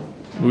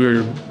we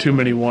were too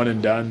many one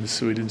and done,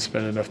 so we didn't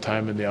spend enough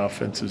time in the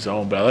offensive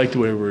zone. But I like the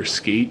way we were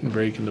skating,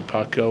 breaking the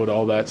puck out.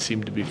 All that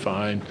seemed to be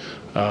fine.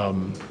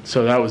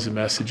 So that was the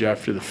message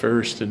after the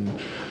first, and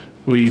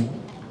we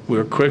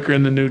were quicker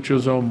in the neutral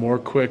zone, more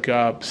quick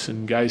ups,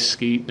 and guys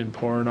skating and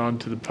pouring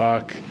onto the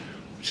puck,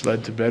 which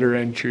led to better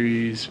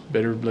entries,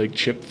 better like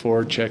chip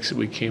forward checks that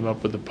we came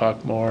up with the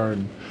puck more,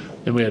 and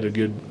then we had a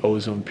good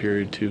ozone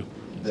period too.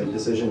 The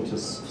decision to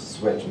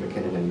switch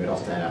MacKinnon and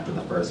Middlestat after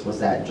the first, was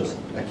that just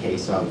a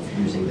case of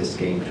using this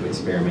game to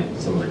experiment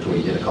similar to what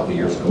you did a couple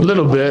years ago? A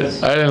little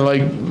bit. I didn't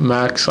like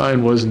Max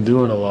Sign wasn't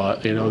doing a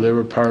lot. You know, they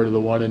were part of the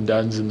one and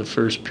dones in the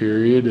first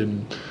period,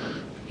 and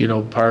you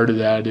know, part of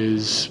that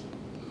is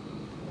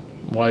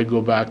why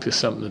go back to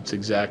something that's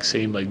exact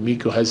same? Like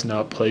Mikko has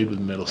not played with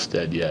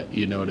Middlestat yet,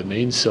 you know what I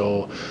mean?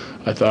 So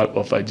I thought,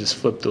 well, if I just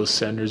flip those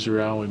centers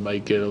around, we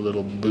might get a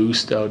little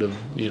boost out of,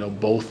 you know,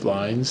 both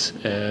lines.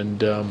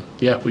 And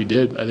yeah, we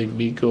did. I think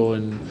Mikko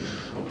and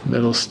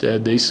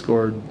Middlestat, they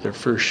scored their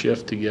first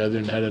shift together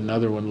and had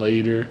another one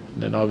later.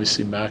 And then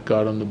obviously Matt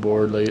got on the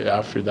board late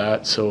after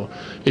that. So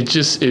it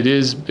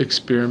is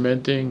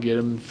experimenting, get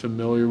them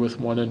familiar with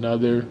one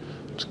another.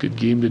 It's a good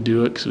game to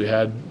do it because we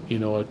had, you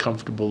know, a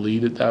comfortable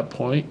lead at that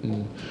point,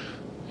 and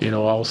you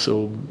know,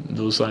 also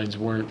those lines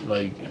weren't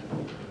like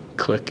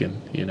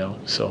clicking, you know.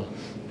 So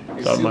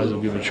thought might as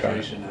well give it a try. Out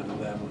of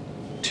them,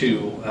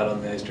 2 out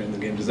on the ice during the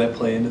game. Does that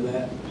play into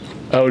that?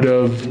 Out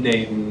of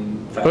Nate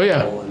and Fat oh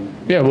yeah,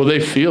 and yeah. Well, they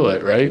feel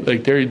it, right?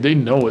 Like they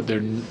know what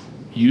they're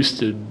used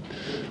to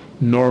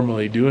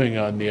normally doing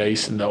on the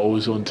ice, and the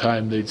ozone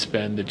time they'd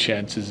spend, the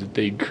chances that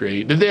they'd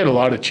create. And they had a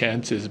lot of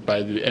chances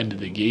by the end of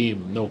the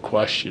game, no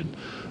question.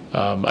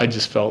 I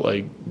just felt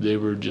like they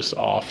were just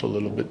off a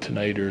little bit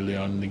tonight early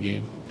on in the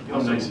game. How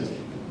nice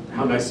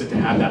is it to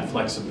have that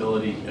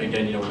flexibility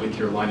again? You know, with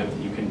your lineup,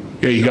 that you can.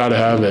 Yeah, you got to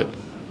have it.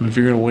 If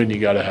you're gonna win, you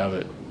got to have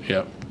it.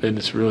 Yeah, and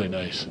it's really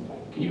nice.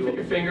 Can you put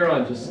your finger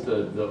on just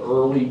the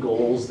early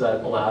goals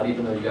that allowed,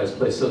 even though you guys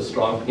play so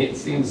strong? It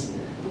seems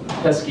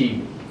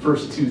pesky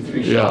first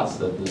 2-3 shots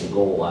that the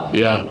goal allowed.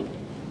 Yeah.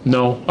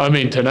 No, I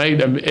mean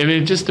tonight. I mean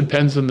it just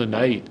depends on the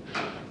night.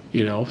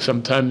 You know,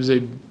 sometimes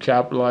they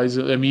capitalize.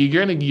 I mean,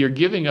 you're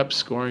giving up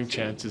scoring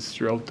chances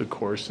throughout the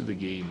course of the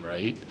game,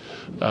 right?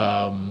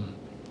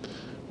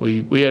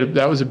 We had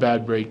that was a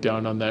bad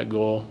breakdown on that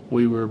goal.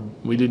 We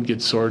didn't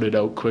get sorted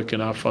out quick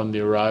enough on the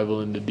arrival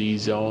in the D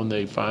zone.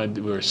 They find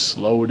we were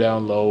slow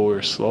down low, we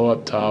were slow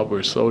up top, we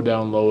were slow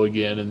down low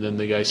again, and then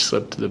the guy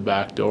slipped to the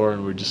back door,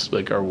 and we're just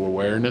like our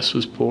awareness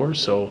was poor.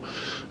 So,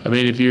 I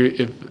mean,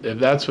 if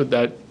that's what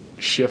that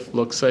shift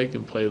looks like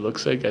and play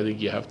looks like, I think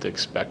you have to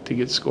expect to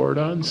get scored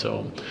on.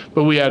 So,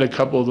 but we had a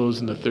couple of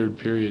those in the third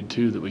period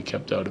too that we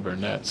kept out of our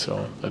net.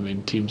 So, I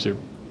mean, teams are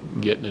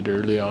getting it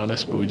early on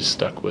us, but we just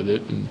stuck with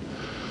it and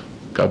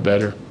got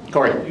better.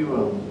 Corey, you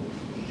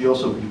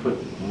put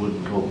Wood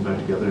and Colton back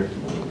together.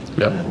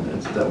 Yep.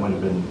 And that might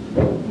have been.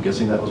 I'm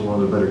guessing that was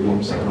one of their better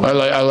games.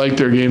 I like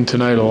their game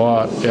tonight a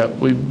lot. Yeah,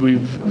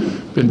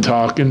 we've been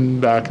talking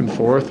back and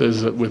forth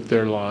with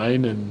their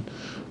line, and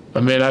I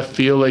mean, I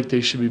feel like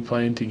they should be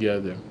playing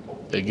together.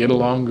 They get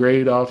along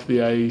great off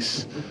the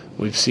ice.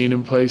 We've seen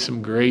them play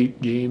some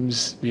great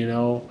games, you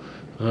know,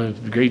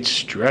 great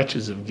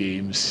stretches of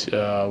games.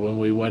 When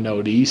we went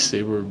out east,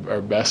 they were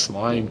our best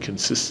line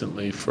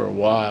consistently for a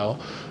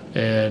while.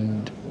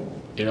 And,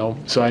 you know,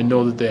 so I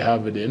know that they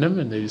have it in them,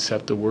 and they just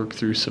have to work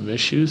through some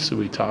issues. So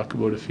we talk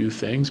about a few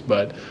things,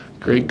 but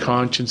great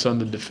conscience on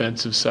the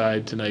defensive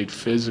side tonight.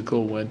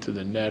 Physical, went to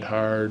the net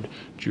hard,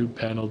 drew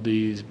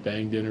penalties,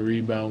 banged in a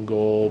rebound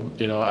goal.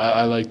 You know,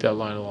 I like that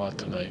line a lot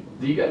tonight.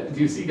 Do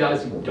you see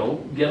guys who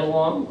don't get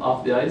along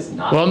off the ice?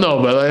 Well,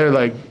 no, but they're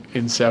like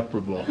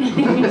inseparable.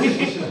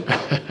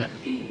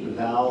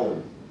 Val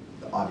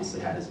obviously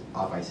had his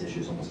off-ice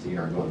issues almost a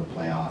year ago in the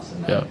playoffs,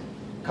 and then Yeah.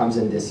 comes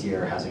in this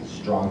year, has a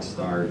strong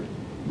start,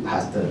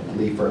 has to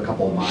leave for a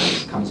couple of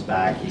months, comes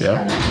back, he's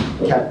kind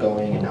of kept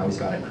going, and now he's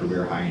got a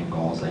career high in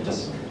goals. I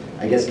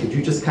guess, could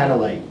you just kind of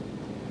like,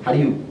 how do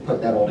you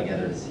put that all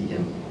together to see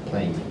him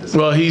playing this?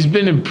 Well, he's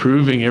been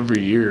improving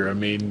every year. I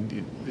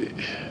mean,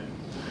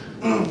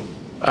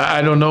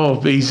 I don't know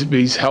if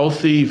he's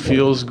healthy,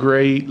 feels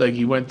great. Like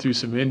he went through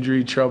some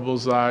injury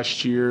troubles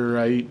last year,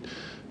 right?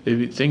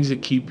 Things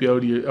that keep you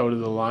out of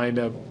the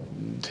lineup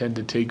tend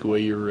to take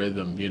away your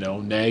rhythm. You know,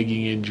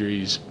 nagging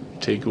injuries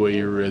take away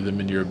your rhythm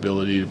and your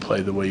ability to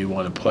play the way you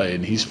want to play.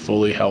 And he's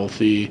fully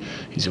healthy.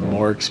 He's a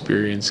more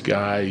experienced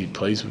guy. He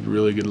plays with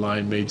really good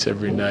line mates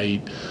every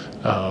night.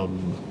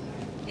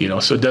 You know,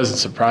 so it doesn't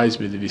surprise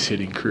me that he's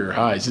hitting career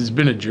highs. It's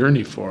been a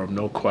journey for him,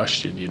 no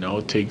question. You know,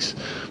 I'm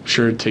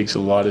sure it takes a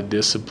lot of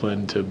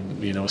discipline to,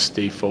 you know,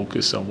 stay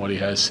focused on what he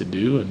has to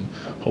do, and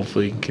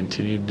hopefully he can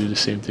continue to do the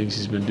same things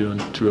he's been doing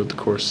throughout the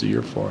course of the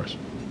year for us.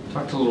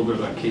 Talked a little bit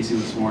about Casey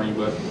this morning,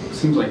 but it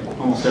seems like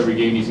almost every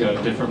game he's got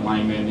a different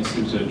lineman. He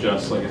seems to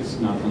adjust like it's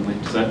nothing.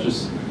 Like, does that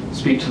just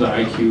speak to the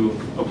IQ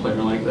of a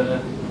player like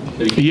that?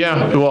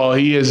 Yeah, well,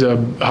 he is a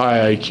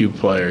high IQ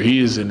player. He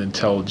is an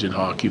intelligent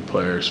hockey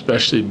player,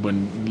 especially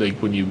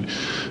when you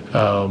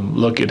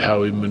look at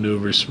how he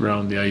maneuvers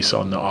around the ice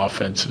on the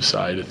offensive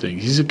side of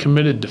things. He's a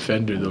committed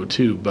defender, though,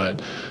 too.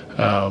 But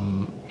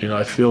you know,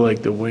 I feel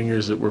like the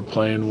wingers that we're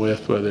playing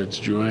with, whether it's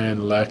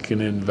Drouin,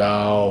 MacKinnon,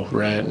 Val,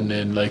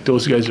 Rantanen, like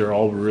those guys are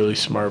all really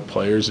smart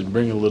players and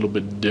bring a little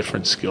bit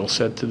different skill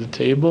set to the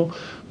table.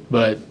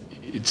 But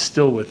it's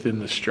still within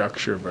the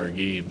structure of our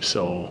game.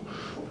 So.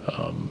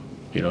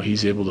 You know,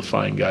 he's able to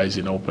find guys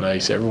in open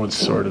ice. Everyone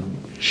sort of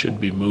should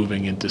be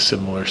moving into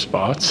similar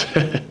spots.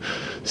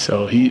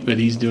 So but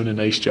he's doing a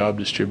nice job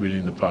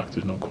distributing the puck.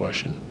 There's no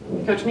question.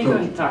 Coach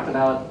Miko talked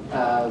about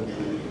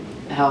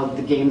how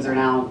the games are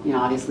now, you know,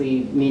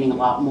 obviously meaning a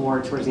lot more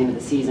towards the end of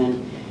the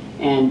season.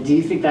 And do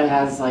you think that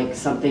has like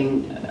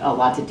a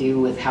lot to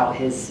do with how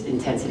his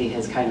intensity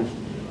has kind of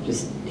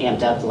just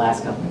amped up the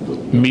last couple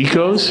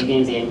Miko's?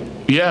 games?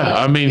 Yeah,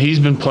 I mean, he's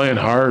been playing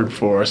hard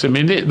for us. I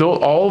mean,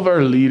 all of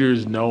our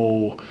leaders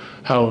know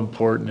how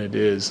important it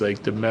is,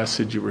 like the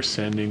message that we're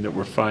sending, that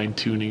we're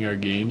fine-tuning our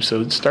game.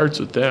 So it starts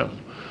with them.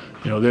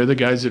 You know, they're the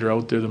guys that are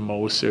out there the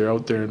most. They're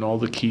out there in all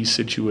the key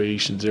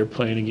situations. They're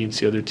playing against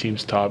the other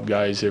team's top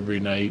guys every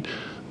night.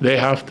 they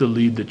have to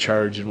lead the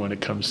charge. And when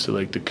it comes to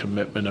like the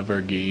commitment of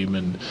our game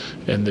and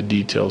the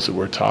details that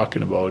we're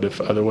talking about, if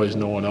otherwise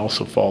no one else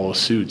will follow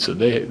suit. So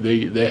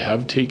they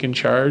have taken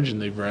charge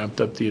and they've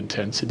ramped up the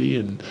intensity,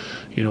 and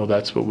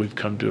that's what we've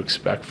come to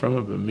expect from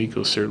him. But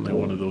Mikko's certainly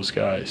one of those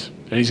guys,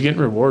 and he's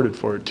getting rewarded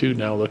for it too.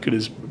 Now look at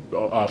his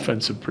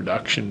offensive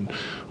production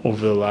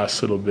over the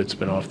last little bit's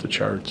been off the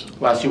charts.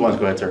 Last 2 ones,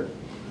 go ahead, sir.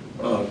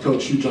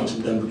 Coach Hugh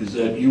Johnson, Denver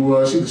Gazette.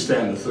 You see the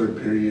stat in the third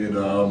period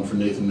for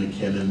Nathan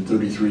MacKinnon,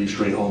 33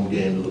 straight home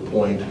game to the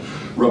point,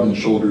 rubbing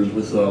shoulders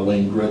with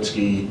Wayne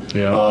Gretzky.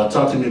 Yeah.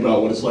 Talk to me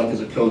about what it's like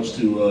as a coach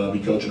to be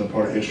coaching a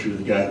part of history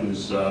with a guy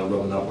who's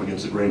rubbing up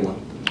against a great one.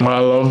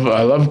 Well,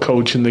 I love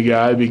coaching the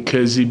guy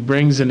because he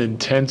brings an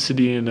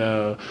intensity and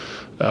a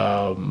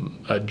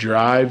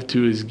drive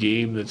to his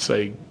game that's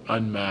like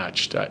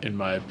unmatched, in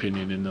my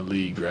opinion, in the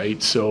league,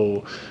 right?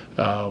 So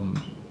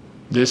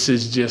this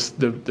is just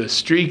the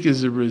streak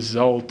is a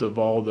result of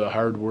all the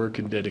hard work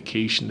and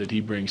dedication that he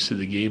brings to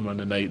the game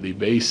on a nightly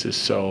basis.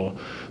 So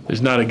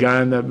there's not a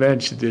guy on that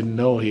bench that didn't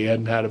know he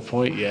hadn't had a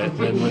point yet. And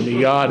then when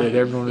he got it,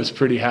 everyone was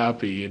pretty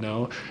happy,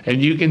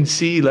 And you can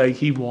see like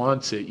he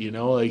wants it,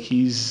 like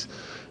he's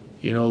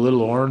a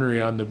little ornery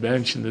on the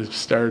bench in the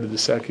start of the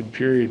second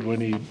period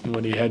when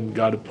he hadn't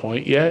got a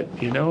point yet,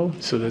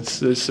 So that's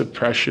the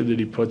pressure that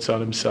he puts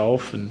on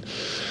himself, and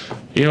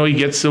he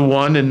gets the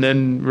one and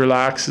then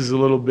relaxes a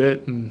little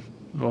bit, and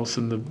all of a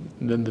sudden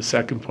then the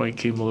second point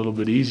came a little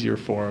bit easier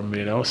for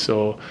him,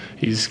 So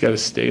he's got to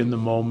stay in the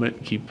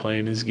moment, keep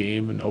playing his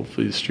game, and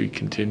hopefully the streak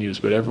continues.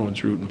 But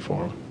everyone's rooting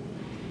for him.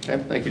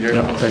 Okay, thank you, Jerry.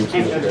 Yeah, thank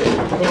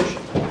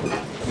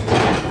you.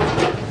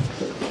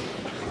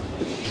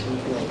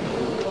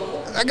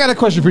 I got a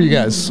question for you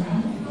guys.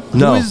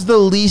 No. Who is the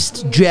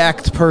least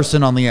jacked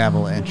person on the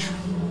Avalanche?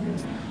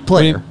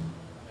 Player.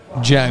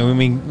 We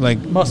mean like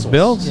Muscles.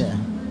 build? Yeah.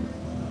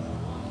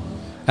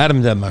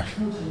 Adam Bednar.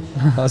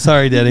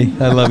 Sorry, Daddy.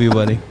 I love you,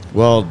 buddy.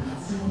 Well,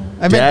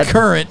 I meant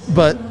current,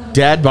 but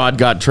Dad Bod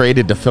got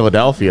traded to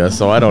Philadelphia,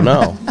 so I don't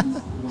know.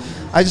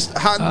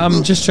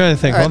 I'm just trying to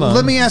think. All right, Hold on.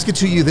 let me ask it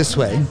to you this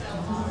way.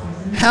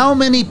 How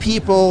many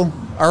people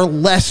are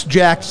less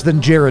jacked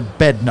than Jared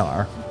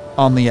Bednar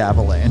on the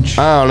Avalanche?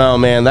 I don't know,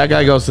 man. That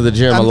guy goes to the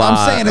gym a lot.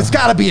 I'm saying it's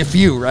got to be a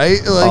few, right?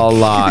 A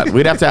lot.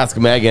 We'd have to ask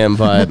Megan,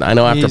 but I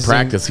know after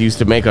practice he used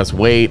to make us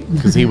wait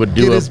because he would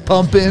do his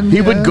pump in. He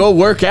would go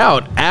work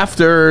out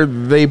after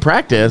they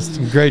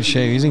practiced. Great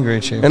shape. He's in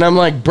great shape. And I'm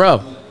like,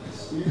 bro,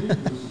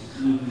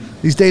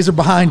 these days are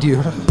behind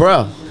you,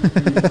 bro.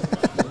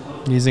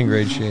 He's in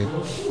great shape.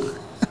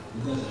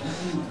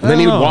 And then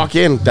he would walk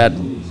in that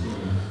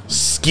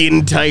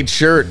skin tight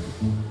shirt.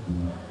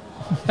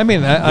 I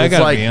mean, I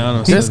gotta be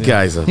honest. This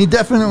guy's he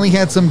definitely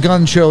had some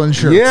gun show and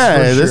shirts.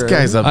 Yeah, this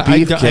guy's a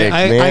beefcake,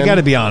 man. I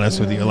gotta be honest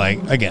with you.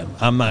 Like, again,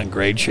 I'm not in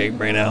great shape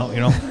right now,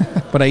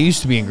 but I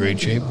used to be in great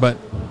shape. But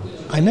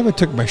I never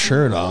took my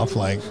shirt off,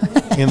 like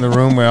in the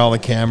room where all the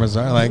cameras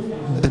are. Like,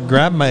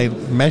 grabbed my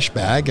mesh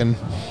bag and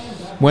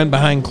went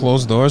behind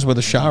closed doors where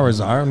the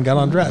showers are and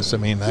got undressed. I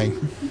mean, I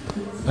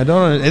don't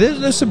know.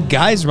 There's some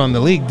guys around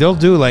the league. They'll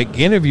do like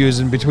interviews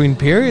in between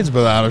periods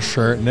without a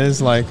shirt, and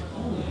it's like,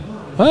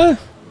 what?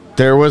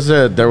 There was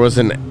an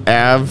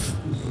Avs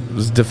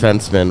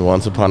defenseman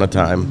once upon a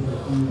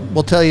time.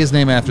 We'll tell you his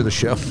name after the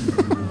show.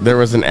 There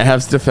was an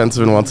Avs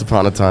defenseman once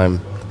upon a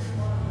time.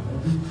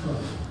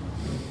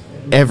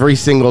 Every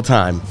single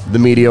time the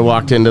media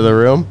walked into the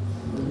room,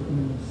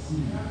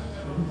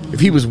 if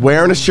he was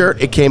wearing a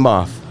shirt, it came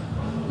off.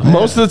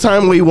 Most of the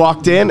time we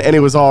walked in and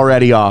it was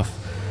already off.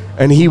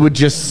 And he would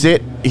just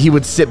sit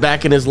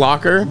back in his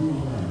locker.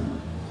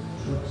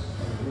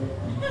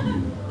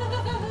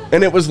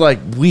 And it was like,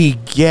 we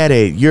get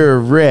it, you're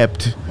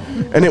ripped.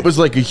 And it was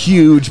like a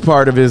huge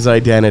part of his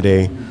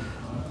identity.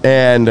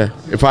 And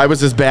if I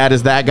was as bad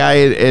as that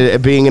guy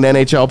being an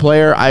NHL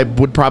player, I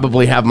would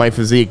probably have my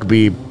physique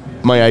be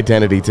my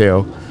identity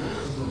too.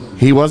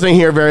 He wasn't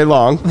here very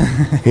long.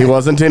 He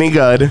wasn't any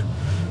good.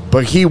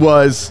 But he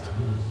was,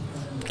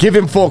 give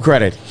him full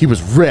credit, he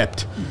was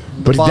ripped.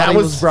 But Body that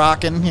was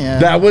rocking, yeah.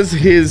 That was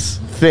his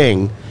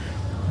thing.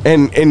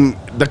 And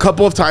the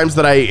couple of times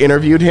that I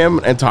interviewed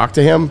him and talked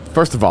to him,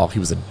 first of all, he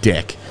was a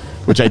dick,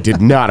 which I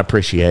did not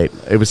appreciate.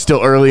 It was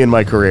still early in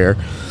my career.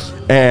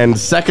 And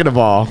second of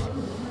all,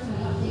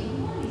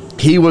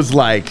 he was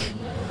like,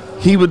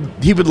 he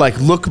would like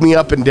look me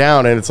up and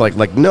down, and it's like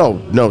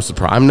no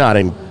surprise. I'm not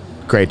in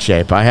great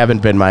shape. I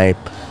haven't been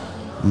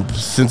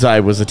since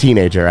I was a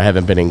teenager. I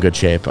haven't been in good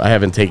shape. I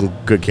haven't taken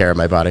good care of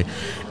my body.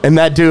 And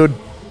that dude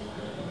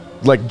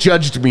like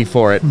judged me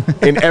for it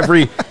in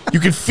every, you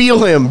could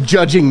feel him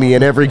judging me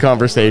in every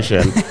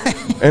conversation.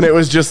 And it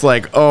was just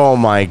like, oh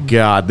my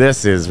God,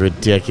 this is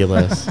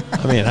ridiculous.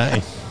 I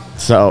mean,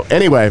 so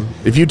anyway,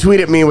 if you tweet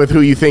at me with who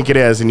you think it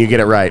is and you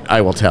get it right,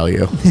 I will tell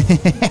you.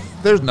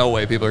 There's no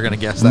way people are going to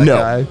guess that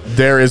guy.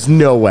 There is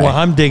no way. Well,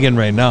 I'm digging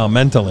right now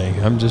mentally.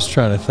 I'm just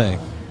trying to think.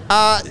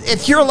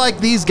 If you're like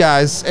these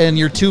guys and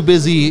you're too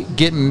busy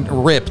getting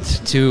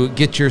ripped to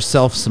get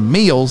yourself some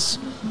meals,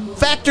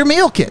 Factor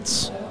meal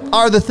kits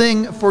are the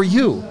thing for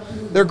you.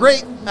 They're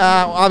great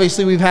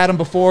Obviously, we've had them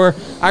before.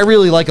 I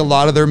really like a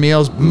lot of their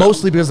meals,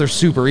 mostly because they're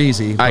super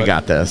easy. I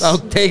got this. Oh,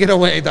 take it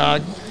away,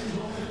 dog.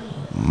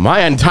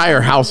 My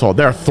entire household.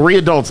 There are 3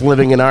 adults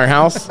living in our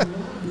house.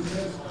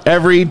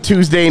 Every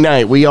Tuesday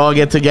night, we all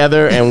get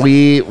together and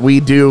we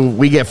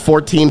get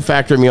 14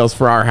 factor meals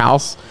for our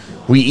house.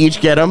 We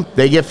each get them.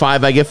 They get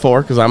 5, I get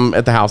 4 because I'm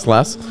at the house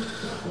less.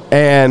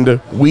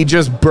 And we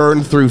just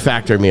burn through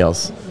factor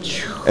meals.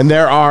 And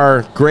there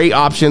are great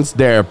options.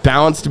 They're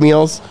balanced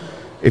meals.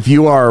 If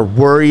you are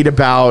worried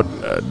about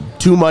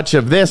too much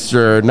of this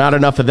or not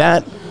enough of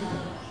that,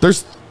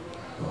 there's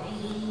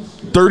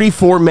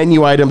 34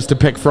 menu items to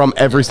pick from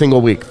every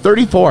single week.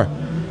 34.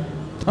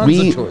 Tons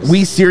of choice.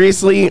 We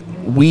seriously,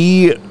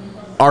 we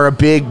are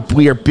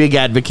big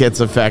advocates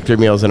of factor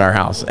meals in our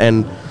house.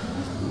 And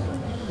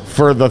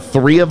for the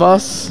 3 of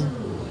us,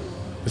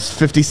 it's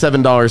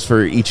 $57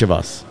 for each of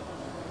us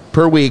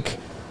per week.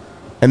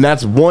 And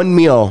that's one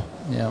meal.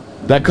 Yeah.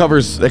 That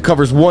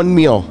covers one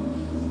meal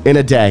in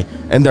a day.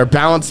 And they're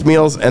balanced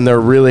meals and they're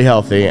really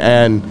healthy.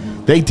 And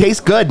they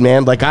taste good,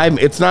 man.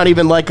 It's not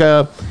even like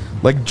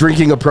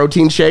drinking a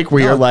protein shake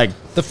where you're like,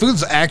 the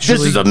food's actually...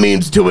 This is a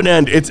means to an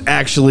end. It's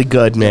actually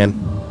good, man.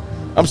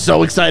 I'm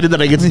so excited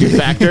that I get to do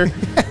Factor.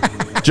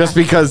 Just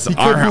because He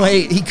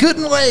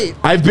couldn't wait.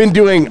 I've been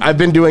doing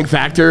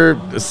Factor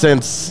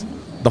since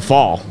the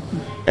fall.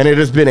 And it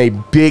has been a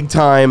big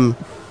time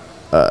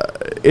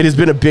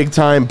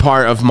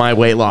part of my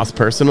weight loss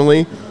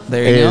personally.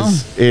 There you go.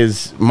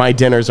 Is my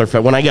dinners are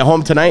fed. When I get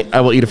home tonight,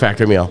 I will eat a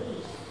Factor meal.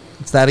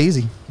 It's that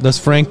easy. Does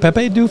Frank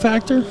Pepe do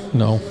Factor?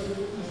 No.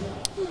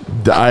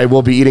 I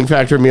will be eating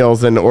Factor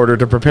meals in order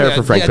to prepare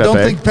for Frank Pepe. I don't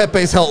think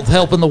Pepe's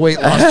helping the weight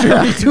loss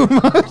journey too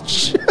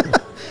much.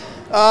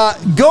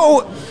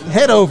 Go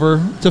head over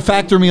to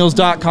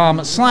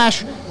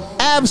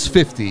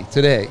factormeals.com/AVS50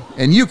 today,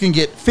 and you can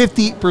get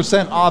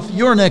 50% off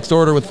your next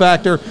order with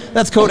Factor.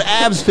 That's code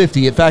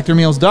AVS50 at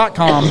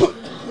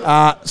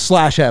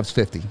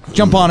factormeals.com/AVS50.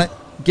 Jump on it,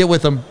 get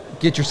with them,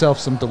 get yourself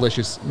some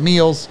delicious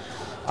meals.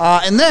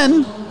 And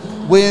then,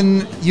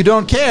 when you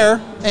don't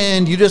care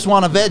and you just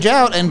want to veg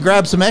out and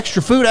grab some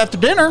extra food after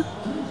dinner,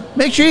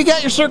 make sure you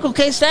got your Circle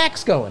K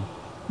snacks going.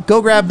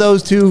 Go grab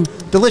those 2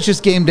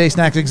 delicious game day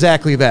snacks.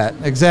 Exactly that.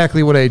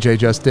 Exactly what AJ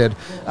just did.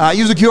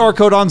 Use the QR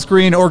code on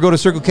screen or go to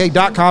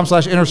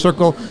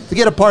circlek.com/innercircle to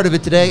get a part of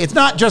it today. It's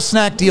not just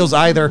snack deals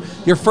either.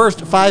 Your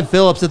first 5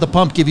 fill-ups at the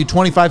pump give you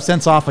 25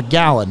 cents off a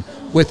gallon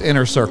with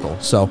Inner Circle.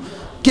 So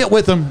get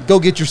with them. Go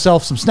get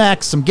yourself some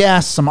snacks, some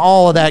gas, some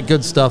all of that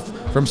good stuff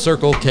from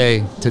Circle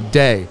K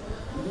today.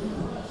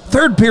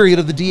 Third period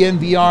of the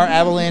DNVR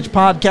Avalanche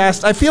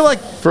podcast. I feel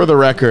like... For the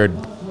record,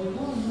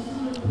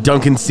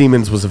 Duncan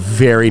Siemens was a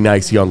very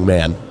nice young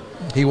man.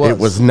 He was. It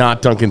was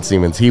not Duncan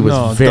Siemens. He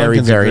was very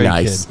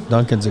nice. Kid.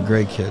 Duncan's a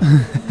great kid.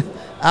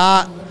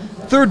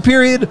 Third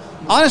period.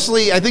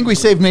 Honestly, I think we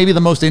saved maybe the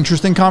most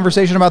interesting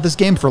conversation about this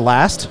game for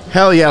last.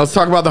 Hell yeah. Let's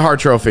talk about the Hart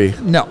Trophy.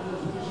 No.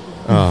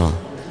 Oh.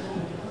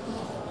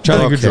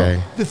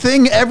 Okay. The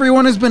thing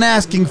everyone has been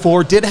asking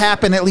for did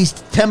happen at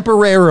least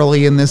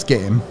temporarily in this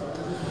game.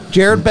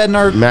 Jared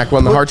Bednar... Mac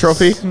won the Hart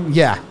Trophy?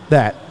 Yeah,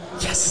 that.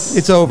 Yes.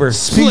 It's over.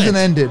 Season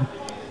ended.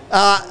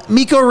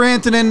 Mikko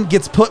Rantanen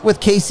gets put with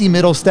Casey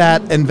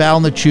Middlestat and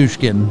Val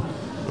Nichushkin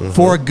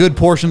for a good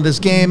portion of this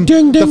game.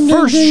 The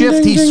first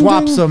shift he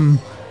swaps them,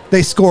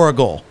 they score a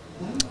goal.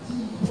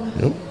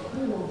 Yep.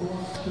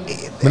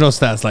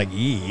 Middlestat's like,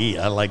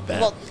 I like that.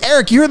 Well,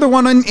 Eric, you're the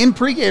one in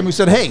pregame who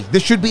said, hey,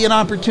 this should be an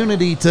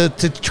opportunity to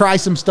try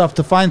some stuff,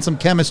 to find some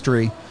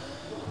chemistry.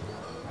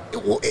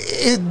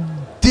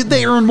 Did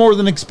they earn more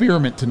than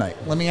experiment tonight?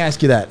 Let me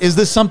ask you that. Is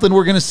this something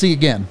we're going to see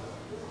again?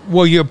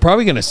 Well, you're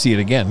probably going to see it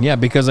again, yeah,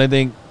 because I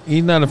think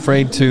he's not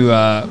afraid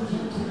to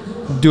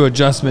do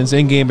adjustments,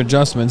 in-game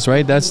adjustments,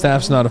 right? That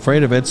staff's not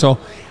afraid of it. So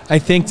I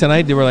think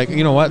tonight they were like,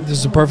 you know what, this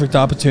is a perfect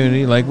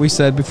opportunity, like we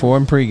said before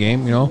in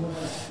pregame,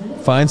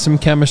 find some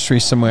chemistry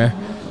somewhere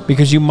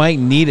because you might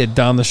need it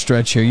down the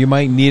stretch here. You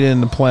might need it in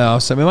the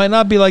playoffs. I mean, it might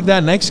not be like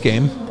that next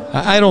game.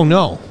 I don't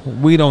know.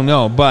 We don't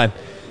know, but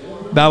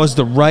that was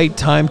the right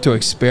time to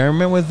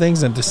experiment with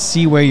things and to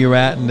see where you're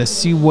at and to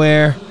see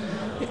where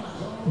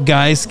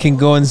guys can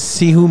go and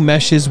see who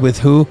meshes with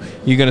who.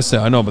 You're going to say,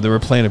 I know, but they were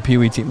playing a Pee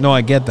Wee team. No,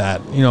 I get that,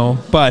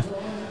 but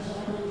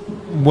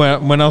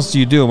when else do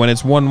you do it? When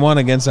it's 1-1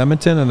 against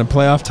Edmonton in a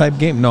playoff type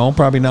game? No,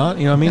 probably not.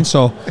 You know what I mean?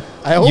 So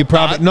I hope you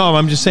probably not. No,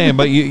 I'm just saying,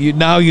 but you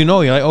now you're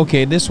like,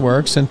 okay, this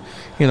works, and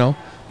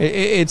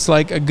it's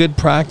like a good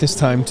practice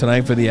time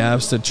tonight for the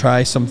Avs to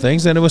try some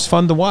things, and it was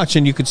fun to watch,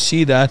 and you could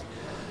see that.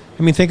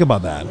 I mean, think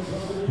about that.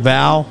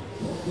 Val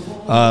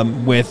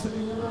with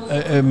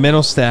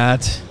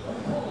Middlestat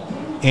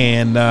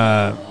and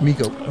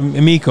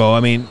Mikko. I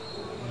mean,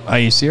 are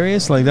you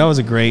serious? Like that was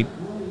a great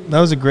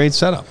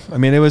setup. I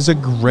mean, it was a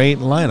great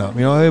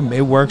lineup.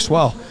 It works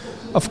well.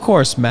 Of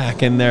course,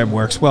 Mac in there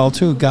works well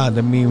too. God,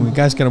 I mean, you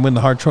guys got to win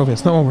the Hart Trophy.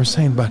 It's not what we're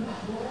saying, but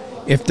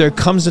if there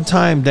comes a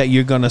time that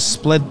you're going to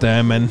split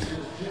them and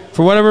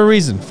for whatever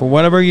reason, for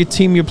whatever your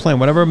team you're playing,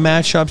 whatever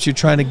matchups you're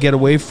trying to get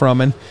away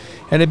from, and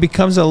it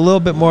becomes a little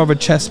bit more of a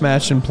chess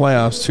match in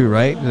playoffs too,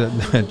 right?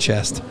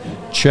 Chess.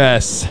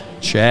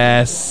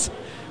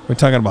 We're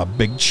talking about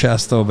big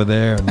chest over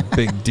there and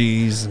big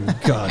D's, and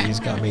God, he's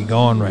got me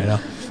going right now.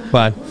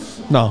 But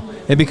no,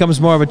 it becomes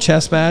more of a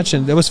chess match,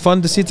 and it was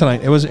fun to see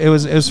tonight. It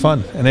was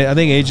fun, and I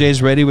think AJ's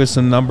ready with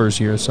some numbers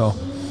here. So,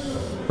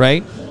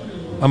 right?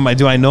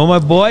 Do I know my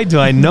boy? Do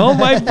I know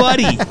my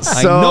buddy?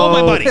 I know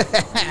my buddy.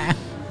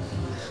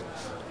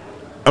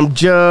 I'm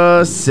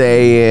just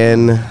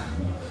saying.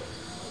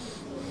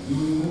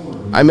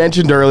 I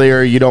mentioned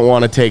earlier you don't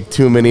want to take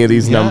too many of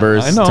these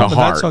numbers I know, to but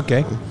heart. That's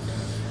okay.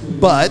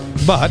 But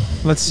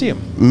let's see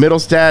him.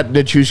 Middlestat,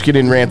 Nichushkin,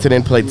 and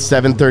Rantanen played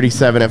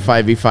 7:37 at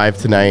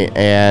 5v5 tonight,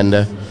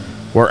 and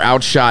were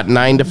outshot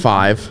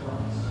 9-5.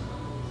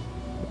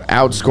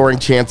 Outscoring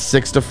chance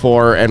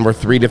 6-4, and were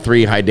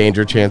 3-3 high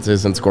danger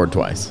chances and scored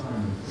twice.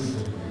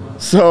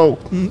 So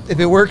if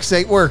it works,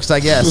 it works, I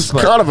guess. It's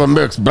kind of a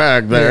mixed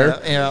bag there.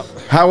 Yeah.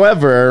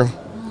 However,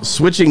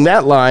 switching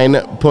that line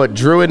put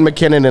Druid,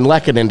 MacKinnon, and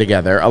Lehkonen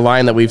together, a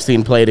line that we've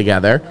seen play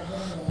together.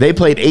 They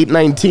played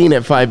 8-19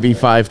 at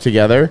 5v5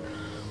 together.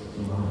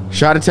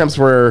 Shots on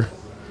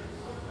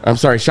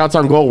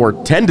goal were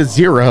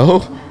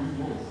 10-0.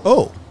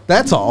 Oh,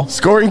 that's all.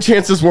 Scoring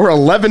chances were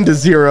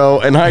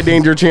 11-0, and high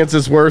danger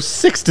chances were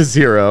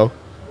 6-0.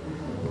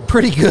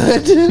 Pretty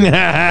good.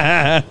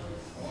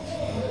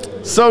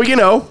 So,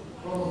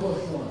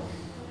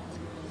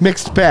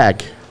 mixed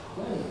bag.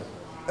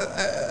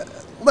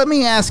 Let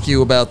me ask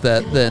you about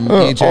that then,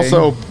 AJ.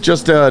 Also,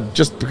 just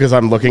because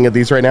I'm looking at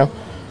these right now,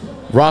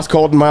 Ross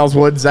Colton, Miles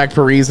Wood, Zach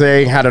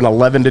Parise had an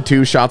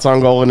 11-2 shots on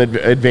goal and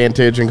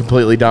advantage and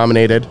completely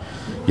dominated.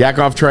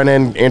 Yakov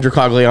Trenin, Andrew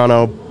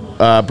Cogliano,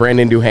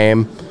 Brandon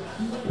Duhaime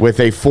with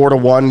a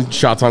 4-1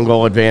 shots on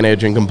goal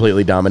advantage and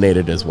completely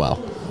dominated as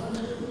well.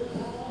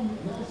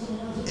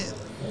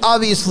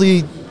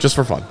 Obviously, just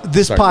for fun.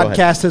 This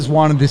podcast has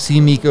wanted to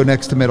see Mikko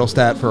next to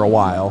Middlestat for a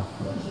while,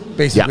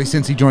 basically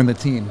since he joined the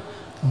team.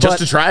 Just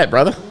to try it,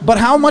 brother. But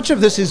how much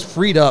of this is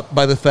freed up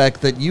by the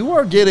fact that you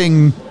are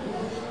getting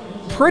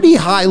pretty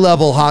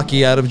high-level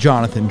hockey out of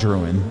Jonathan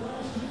Drouin,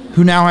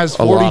 who now has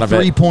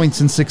 43 points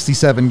in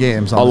 67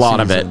 games on the season. A lot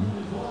of it.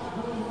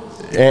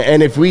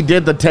 And if we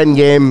did the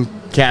 10-game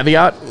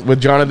caveat with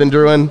Jonathan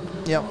Drouin,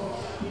 yep,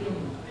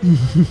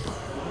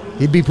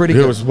 he'd be pretty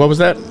good. What was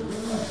that?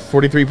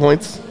 43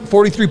 points?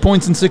 43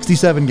 points in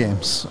 67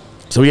 games.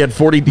 So he had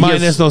 40.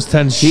 Minus those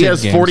 10 shit He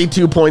has games.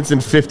 42 points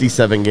in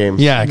 57 games.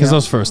 Yeah, because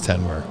those first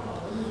 10 were.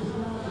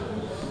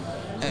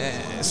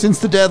 Since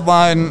the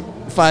deadline,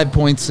 5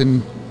 points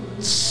in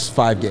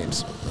 5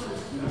 games.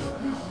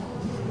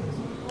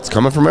 It's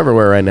coming from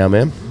everywhere right now,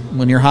 man.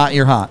 When you're hot,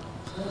 you're hot.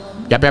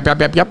 Yep.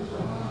 It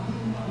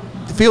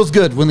feels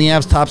good when the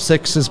Avs top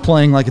 6 is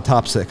playing like a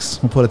top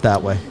 6. We'll put it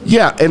that way.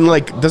 Yeah, and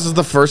this is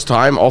the first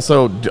time.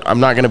 Also, I'm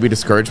not going to be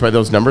discouraged by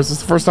those numbers. It's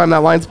the first time that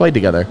line's played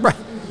together. Right.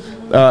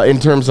 In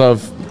terms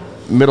of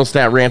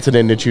Middlestat, Rantanen,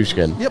 and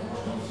Nichushkin. Yep.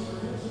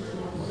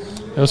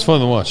 It was fun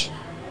to watch.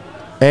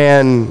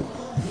 And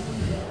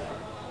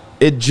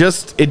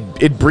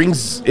it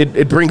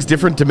brings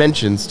different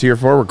dimensions to your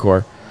forward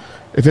core.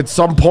 If at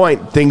some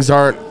point things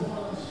aren't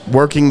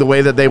working the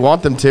way that they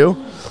want them to,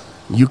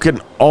 you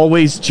can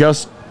always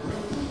just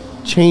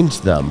change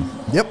them.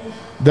 Yep.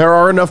 There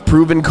are enough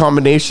proven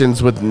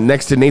combinations with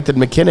next to Nathan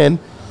MacKinnon.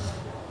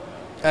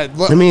 I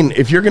mean,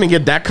 if you're going to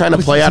get that kind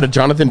of play out of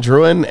Jonathan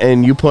Drouin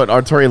and you put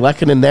Arturi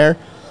Lehkonen there,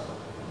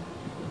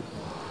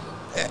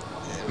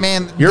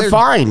 man, you're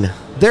fine.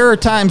 There are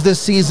times this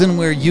season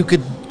where you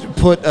could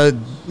put a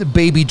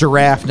baby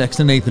giraffe next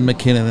to Nathan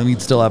MacKinnon and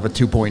he'd still have a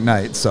 2-point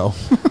night. So,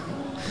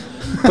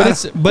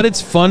 but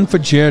it's fun for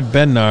Jared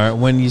Bednar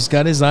when he's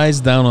got his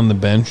eyes down on the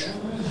bench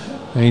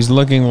and he's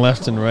looking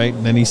left and right,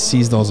 and then he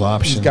sees those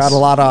options. He's got a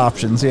lot of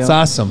options. Yeah, it's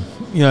awesome.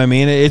 You know what I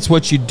mean? It's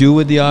what you do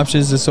with the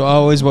options. It's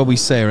always what we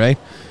say, right?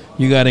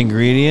 You got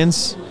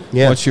ingredients.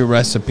 Yeah. What's your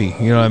recipe?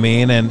 You know what I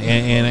mean? And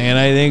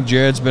I think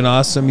Jared's been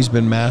awesome. He's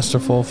been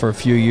masterful for a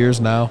few years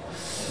now,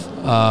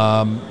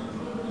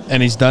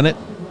 and he's done it.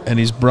 And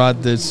he's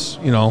brought this,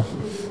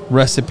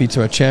 recipe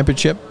to a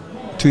championship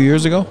 2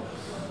 years ago.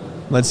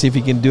 Let's see if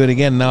he can do it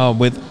again now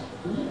with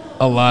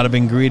a lot of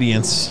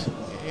ingredients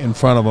in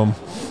front of him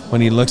when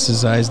he looks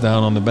his eyes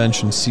down on the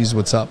bench and sees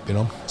what's up.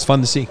 It's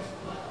fun to see.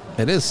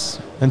 It is.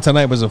 And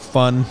tonight was a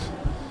fun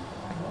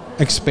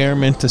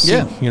experiment to see.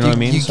 Yeah. You know what I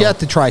mean? You get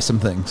to try some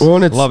things.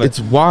 Well, and Love it. It's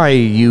why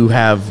you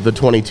have the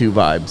 22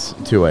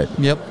 vibes to it.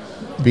 Yep.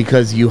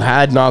 Because you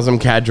had Nazem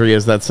Kadri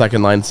as that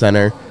second line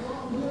center.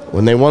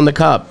 When they won the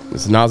cup,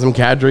 it's Nazem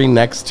Kadri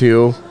next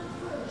to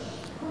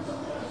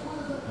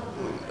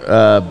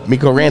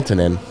Mikko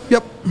Rantanen.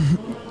 Yep.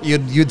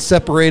 You'd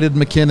separated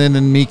MacKinnon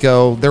and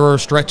Mikko. There were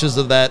stretches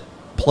of that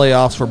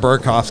playoffs where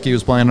Burakovsky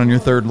was playing on your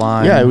third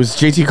line. Yeah, it was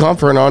JT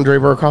Compher and Andre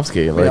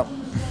Burakovsky. Yep.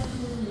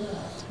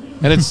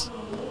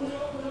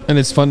 And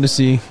it's fun to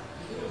see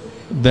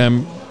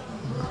them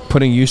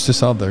putting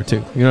Eustace out there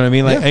too. You know what I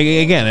mean? Like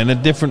again, in a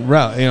different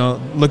route. You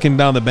know, looking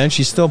down the bench,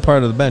 he's still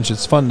part of the bench.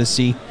 It's fun to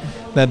see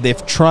that they're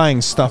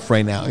trying stuff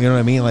right now. You know what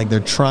I mean? Like they're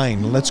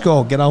trying. Let's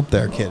go, get out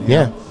there, kid. You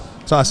know?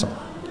 It's awesome.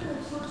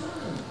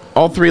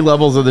 All 3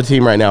 levels of the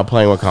team right now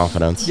playing with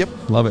confidence.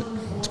 Yep, love it.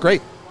 It's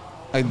great.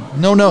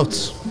 No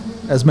notes,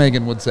 as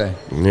Megan would say.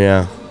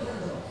 Yeah.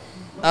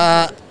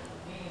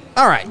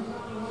 All right.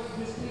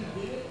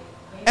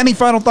 Any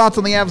final thoughts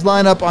on the Avs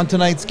lineup on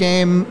tonight's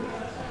game?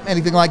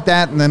 Anything like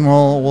that? And then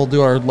we'll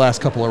do our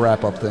last couple of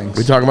wrap-up things.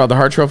 We talking about the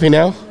Hart Trophy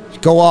now?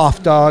 Go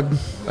off, dog.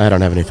 I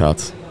don't have any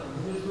thoughts.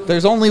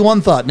 There's only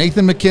one thought.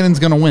 Nathan MacKinnon's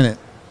going to win it.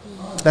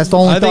 That's the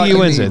only thought. I think he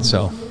wins it,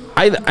 so.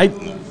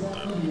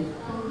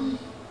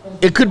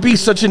 It could be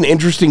such an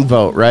interesting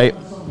vote, right?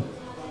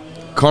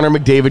 Connor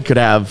McDavid could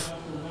have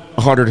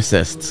 100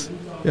 assists.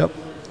 Yep.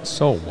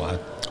 So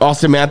what?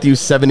 Austin Matthews,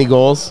 70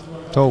 goals.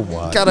 So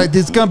what?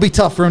 It's going to be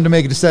tough for him to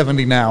make it to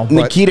 70 now. But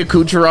Nikita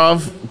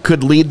Kucherov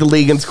could lead the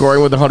league in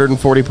scoring with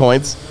 140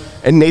 points.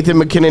 And Nathan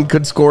MacKinnon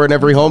could score in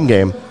every home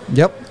game.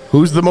 Yep.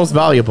 Who's the most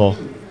valuable?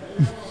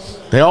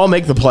 They all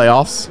make the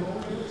playoffs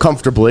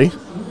comfortably.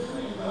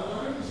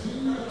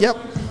 Yep.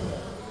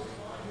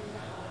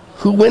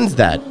 Who wins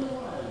that?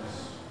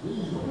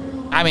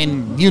 I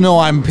mean, you know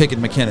I'm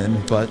picking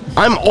MacKinnon, but...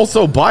 I'm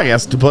also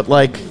biased, but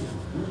like...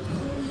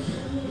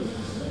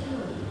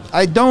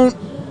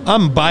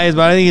 I'm biased,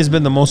 but I think he's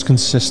been the most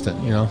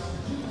consistent, you know?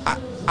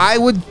 I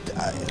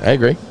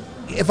agree.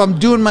 If I'm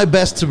doing my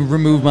best to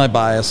remove my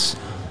bias,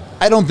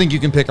 I don't think you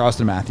can pick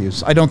Austin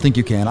Matthews. I don't think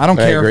you can. I don't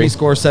care if he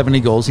scores 70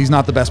 goals. He's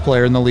not the best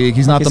player in the league.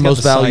 He's not the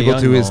most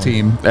valuable to his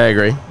team. I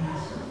agree.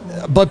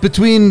 But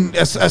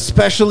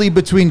especially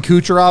between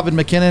Kucherov and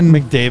MacKinnon,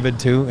 McDavid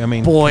too. I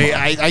mean, boy,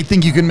 I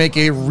think you can make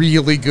a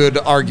really good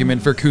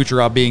argument for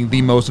Kucherov being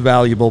the most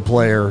valuable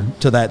player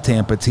to that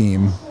Tampa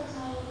team.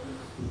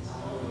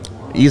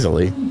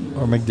 Easily.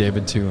 Or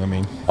McDavid too. I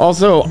mean,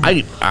 also,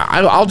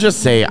 I'll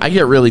just say I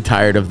get really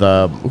tired of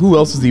who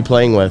else is he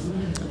playing with?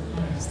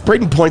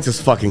 Braden Point's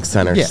his fucking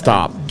center. Yeah,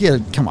 Stop.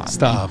 Come on.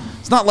 Stop.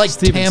 It's not like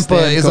Steven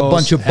Tampa is a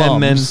bunch of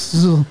bums.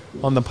 Hedman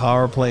on the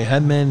power play.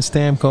 Hedman,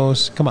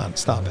 Stamkos. Come on,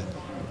 stop it.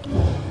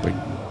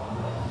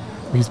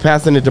 He's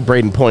passing it to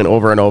Braden Point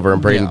over and over,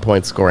 and Braden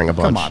Point scoring a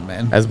bunch. Come on,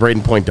 man. As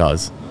Braden Point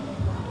does.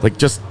 Like,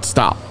 just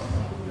stop.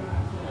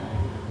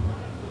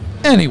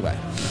 Anyway.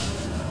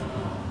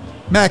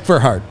 Mac for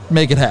Hart.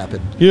 Make it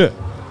happen. Yeah.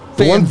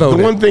 The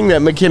one thing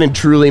that MacKinnon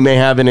truly may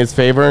have in his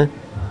favor,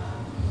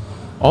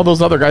 all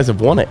those other guys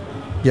have won it.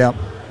 Yep.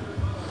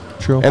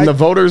 True. And the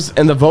voters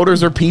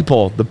are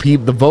people.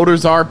 The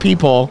voters are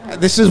people.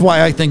 This is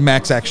why I think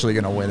Mac's actually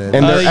going to win it.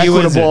 And they're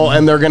equitable,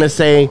 and they're going to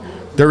say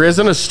there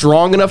isn't a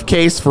strong enough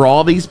case for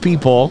all these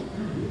people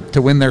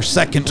to win their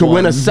second to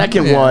win a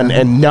second one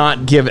and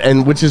not give,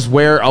 and which is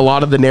where a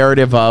lot of the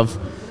narrative of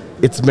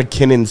it's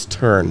MacKinnon's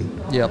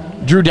turn.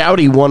 Yep. Drew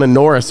Doughty won a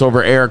Norris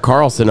over Erik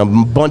Karlsson a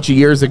bunch of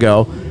years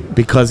ago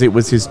because it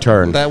was his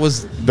turn. That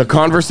was the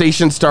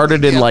conversation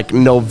started in like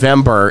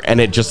November, and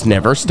it just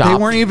never stopped. They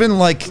weren't even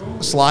like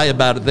sly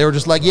about it. They were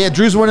just like, "Yeah,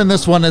 Drew's winning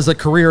this one as a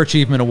career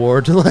achievement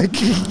award."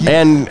 Like,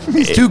 and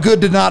he's too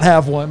good to not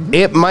have one.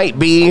 It might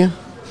be.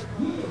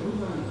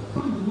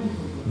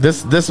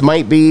 This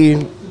might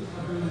be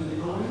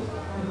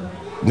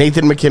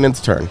Nathan MacKinnon's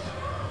turn.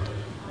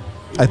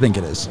 I think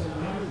it is.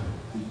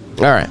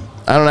 All right.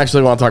 I don't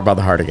actually want to talk about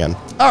the Hart again.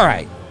 All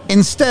right.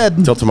 Instead,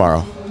 until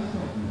tomorrow.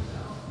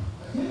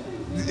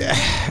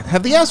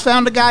 Have the Avs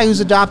found a guy who's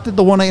adopted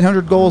the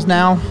 1-800 goals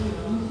now?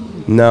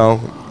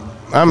 No.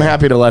 I'm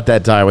happy to let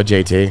that die with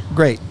JT.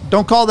 Great.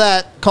 Don't call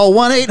that. Call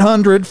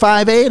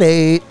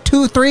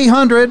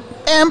 1-800-588-2300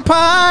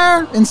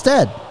 Empire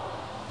instead.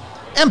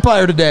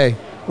 Empire today,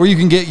 where you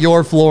can get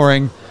your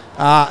flooring.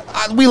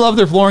 We love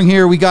their flooring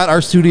here. We got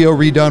our studio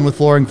redone with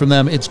flooring from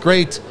them. It's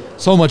great.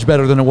 So much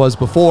better than it was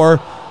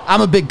before. I'm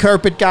a big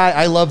carpet guy.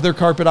 I love their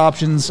carpet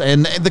options.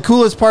 And the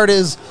coolest part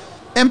is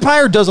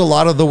Empire does a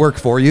lot of the work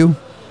for you.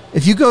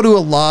 If you go to a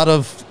lot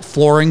of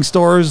flooring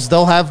stores,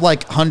 they'll have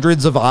like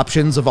hundreds of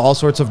options of all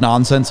sorts of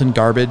nonsense and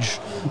garbage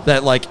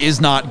that like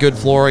is not good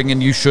flooring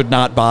and you should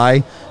not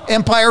buy.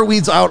 Empire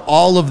weeds out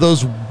all of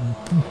those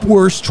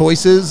worst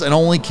choices and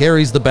only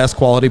carries the best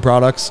quality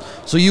products.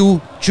 So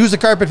you choose a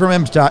carpet from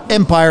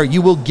Empire,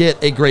 you will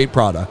get a great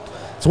product.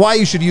 That's why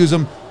you should use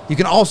them. You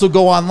can also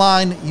go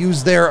online,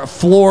 use their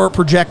floor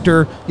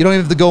projector. You don't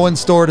even have to go in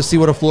store to see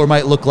what a floor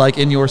might look like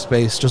in your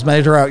space. Just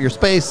measure out your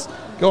space,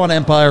 go on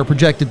Empire,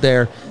 project it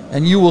there,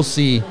 and you will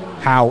see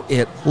how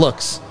it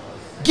looks.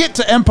 Get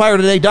to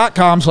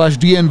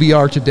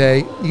empiretoday.com/DNVR today.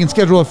 You can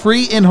schedule a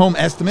free in-home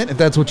estimate if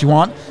that's what you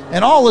want.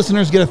 And all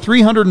listeners get a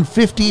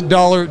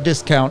 $350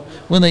 discount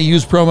when they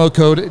use promo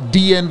code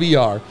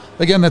DNVR.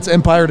 Again, that's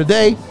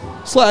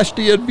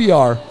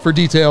empiretoday.com/DNVR for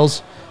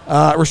details.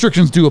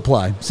 Restrictions do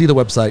apply. See the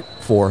website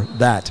for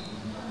that.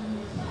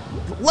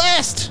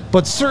 Last,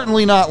 but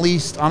certainly not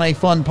least, on a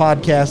fun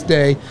podcast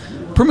day,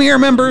 Premier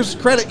Members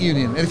Credit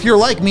Union. And if you're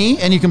like me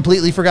and you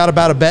completely forgot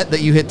about a bet that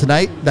you hit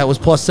tonight, that was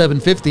plus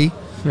 750.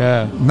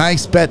 Yeah.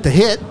 Nice bet to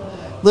hit.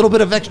 Little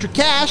bit of extra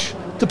cash.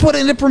 to put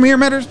into Premier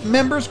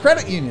Members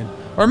Credit Union.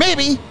 Or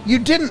maybe you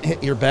didn't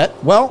hit your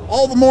bet. Well,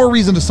 all the more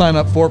reason to sign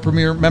up for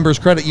Premier Members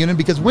Credit Union,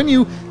 because when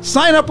you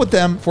sign up with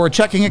them for a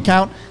checking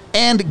account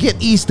and get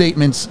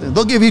e-statements,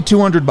 they'll give you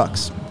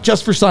 $200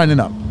 just for signing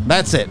up.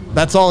 That's it.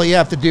 That's all you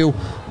have to do.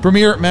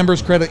 Premier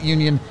Members Credit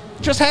Union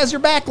just has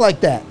your back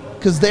like that,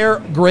 because they're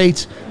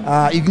great.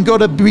 You can go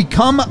to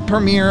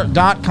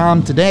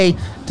becomepremier.com today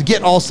to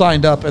get all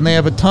signed up, and they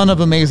have a ton of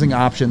amazing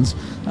options,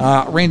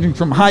 ranging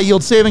from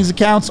high-yield savings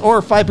accounts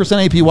or 5%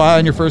 APY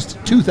on your first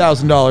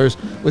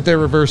 $2,000 with their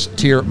reverse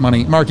tier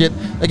money market.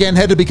 Again,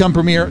 head to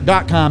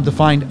becomepremier.com to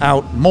find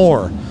out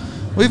more.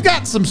 We've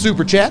got some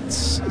super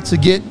chats to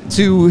get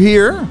to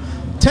here.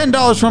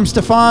 $10 from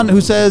Stefan,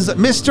 who says,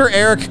 Mr.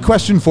 Eric,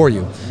 question for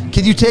you.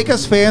 Can you take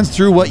us fans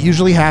through what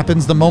usually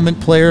happens the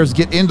moment players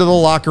get into the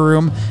locker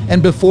room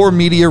and before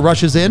media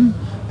rushes in?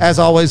 As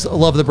always,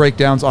 love the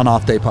breakdowns on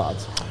off-day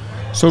pods.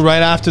 So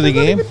right after the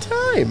game? Not even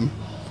time.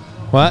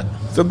 What?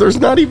 So there's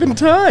not even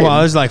time. Well,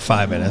 there's like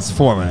 5 minutes,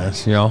 4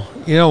 minutes, you know.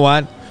 You know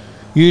what?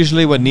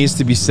 Usually what needs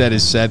to be said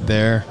is said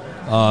there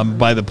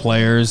by the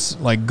players,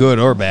 like good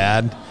or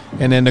bad.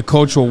 And then the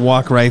coach will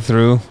walk right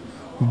through.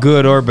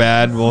 Good or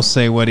bad, will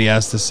say what he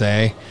has to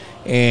say.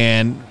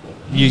 And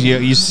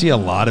you see a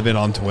lot of it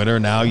on Twitter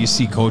now. You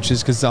see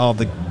coaches, because all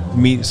the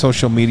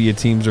social media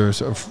teams are,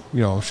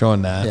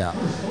 showing that. Yeah.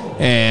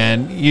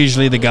 And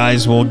usually the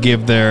guys will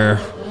give their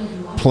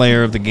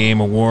player of the game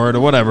award or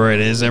whatever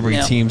it is. Every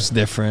team's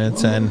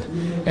different, and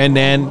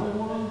then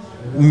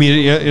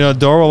media,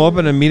 door will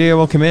open and media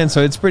will come in.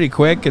 So it's pretty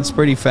quick. It's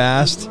pretty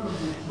fast,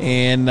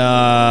 and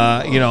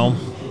I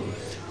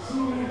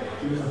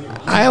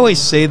always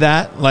say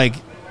that. Like,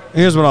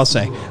 here's what I'll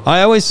say.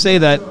 I always say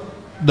that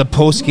the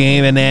post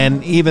game and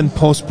then even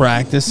post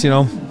practice,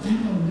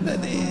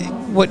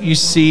 what you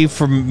see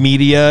from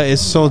media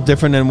is so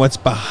different than what's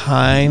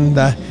behind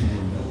the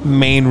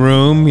main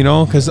room,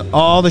 because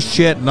all the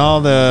shit and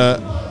all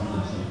the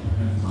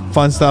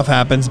fun stuff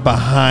happens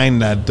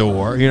behind that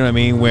door, you know what I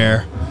mean,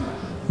 where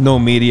no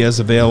media is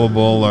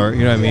available, or,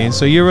 you know what I mean?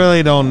 So you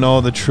really don't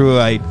know the true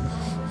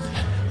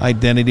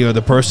identity or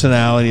the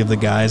personality of the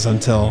guys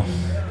until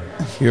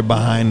you're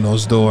behind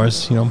those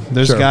doors.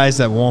 There's guys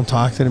that won't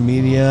talk to the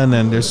media, and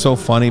then they're so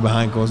funny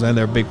behind closed doors, and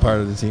they're a big part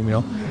of the team.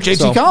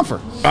 JT Confer.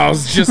 I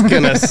was just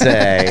gonna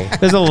say,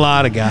 there's a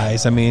lot of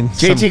guys. I mean,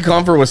 JT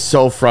Confer was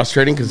so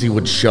frustrating because he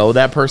would show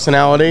that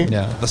personality.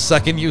 Yeah. The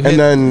second you hit and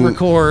then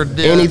record,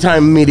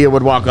 anytime media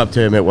would walk up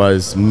to him, it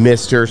was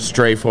Mr.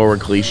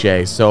 Straightforward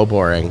Cliche. So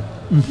boring.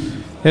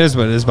 It is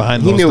what it is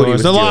behind those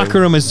doors. The locker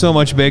room is so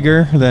much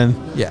bigger than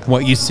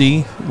what you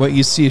see. What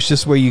you see is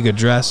just where you could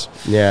dress.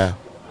 Yeah.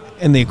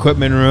 In the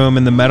equipment room,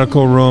 in the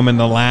medical room, in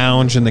the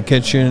lounge, in the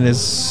kitchen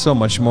is so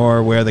much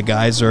more where the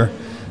guys are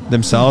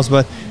themselves.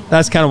 But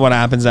that's kind of what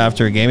happens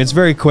after a game. It's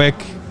very quick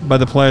by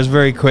the players,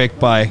 very quick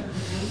by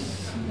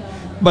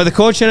the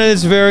coach, and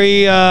it's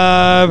very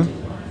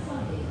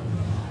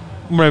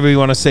whatever you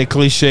want to say,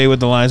 cliche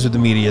with the lines with the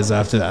medias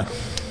after that.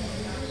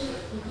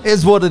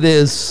 Is what it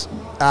is.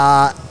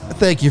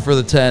 Thank you for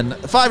the 10.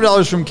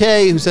 $5 from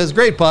Kay, who says,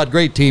 great pod,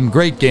 great team,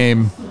 great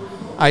game.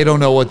 I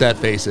don't know what that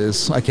face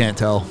is. I can't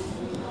tell.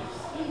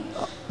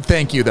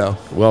 Thank you, though.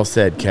 Well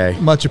said, Kay.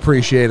 Much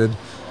appreciated.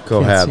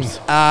 Go Habs.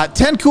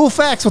 10 cool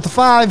facts with the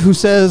 5, who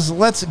says,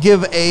 let's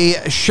give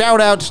a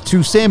shout-out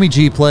to Sammy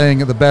G playing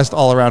the best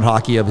all-around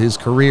hockey of his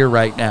career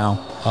right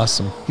now.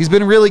 Awesome. He's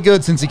been really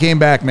good since he came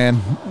back, man.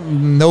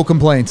 No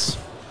complaints.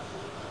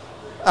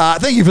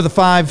 Thank you for the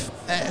 5.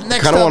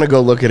 Next kind of want to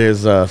go look at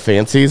his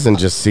fancies and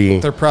just see.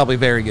 They're probably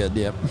very good,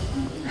 yep.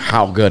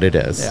 How good it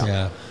is.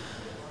 Yeah.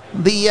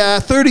 The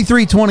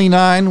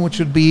 33-29, which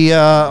would be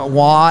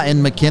Wah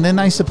and MacKinnon,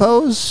 I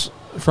suppose,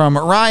 from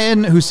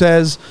Ryan, who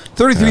says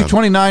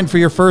 33-29 for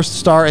your first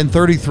star and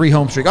 33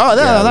 home streak. Oh,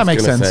 that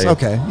makes sense.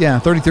 Okay,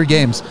 33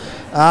 games.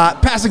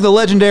 Passing the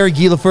legendary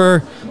Guy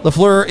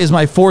Lafleur is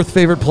my 4th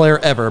favorite player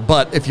ever,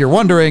 but if you're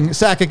wondering,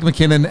 Sakic,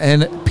 MacKinnon,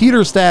 and Peter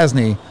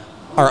Stastny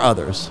are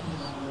others.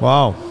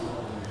 Wow.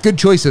 Good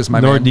choices,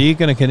 my man. Nordique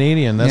and a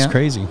Canadian. That's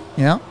crazy.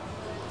 Yeah.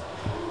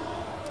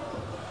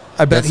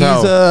 I bet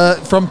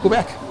he's from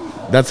Quebec.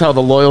 That's how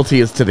the loyalty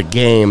is to the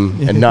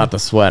game and not the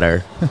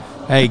sweater.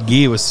 Hey,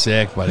 Guy was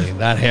sick, buddy.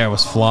 That hair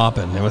was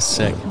flopping. It was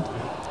sick.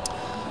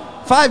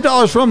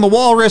 $5 from the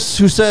Walrus,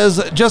 who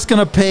says, just going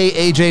to pay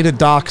AJ to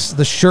dox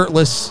the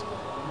shirtless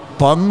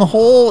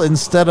bunghole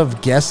instead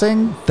of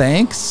guessing.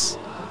 Thanks.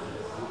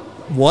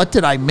 What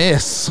did I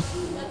miss?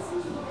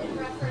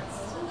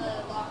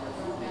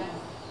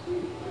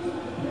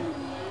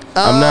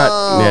 I'm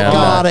not. Yeah,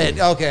 got it.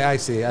 Okay, I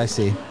see.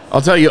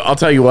 I'll tell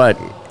you what.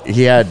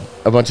 He had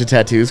a bunch of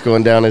tattoos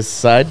going down his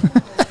side,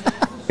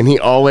 and he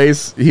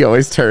always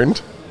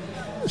turned.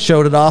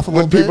 Showed it off a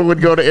little bit. When people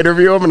would go to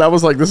interview him, and I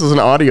was like, "This is an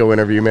audio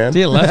interview, man." Is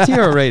he a lefty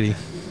or a righty?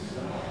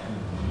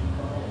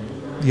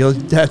 You'll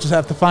just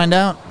have to find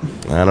out.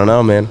 I don't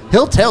know, man.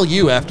 He'll tell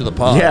you after the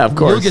pod. Yeah, of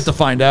course. You'll get to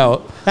find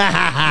out.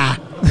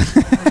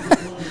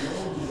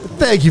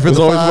 Thank you for the 5. It was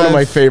always one of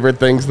my favorite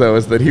things, though,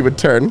 is that he would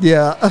turn.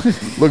 Yeah.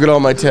 Look at all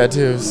my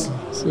tattoos.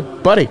 So,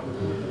 buddy.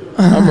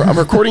 I'm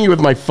recording you with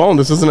my phone.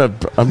 This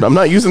isn't I'm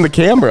not using the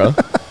camera.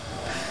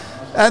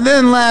 And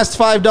then last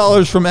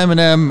 $5 from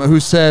Eminem, who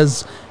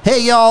says,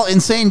 "Hey y'all,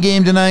 insane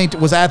game tonight.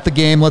 Was at the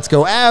game. Let's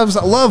go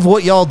Avs. Love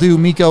what y'all do.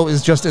 Miko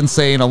is just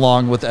insane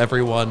along with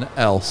everyone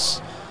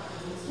else."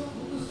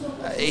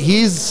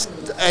 He's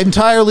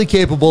entirely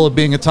capable of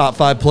being a top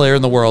 5 player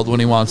in the world when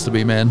he wants to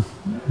be, man.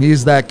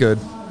 He's that good.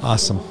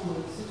 Awesome.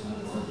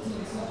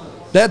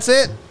 That's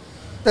it.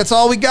 That's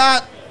all we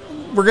got.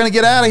 We're going to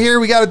get out of here.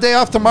 We got a day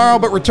off tomorrow,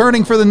 but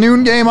returning for the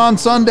noon game on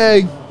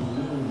Sunday.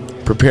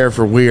 Prepare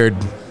for weird.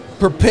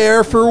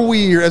 Prepare for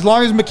weird. As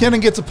long as MacKinnon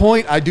gets a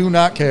point, I do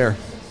not care.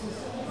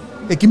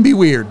 It can be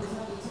weird.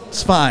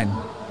 It's fine.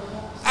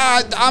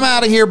 I'm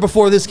out of here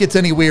before this gets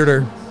any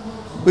weirder.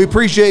 We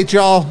appreciate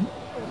y'all.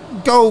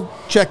 Go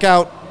check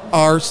out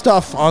our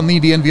stuff on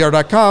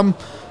thednvr.com.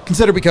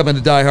 Consider becoming a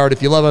diehard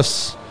if you love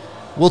us.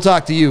 We'll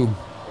talk to you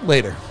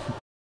later.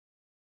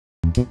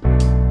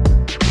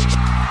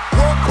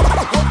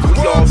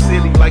 Y'all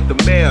silly like the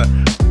mayor.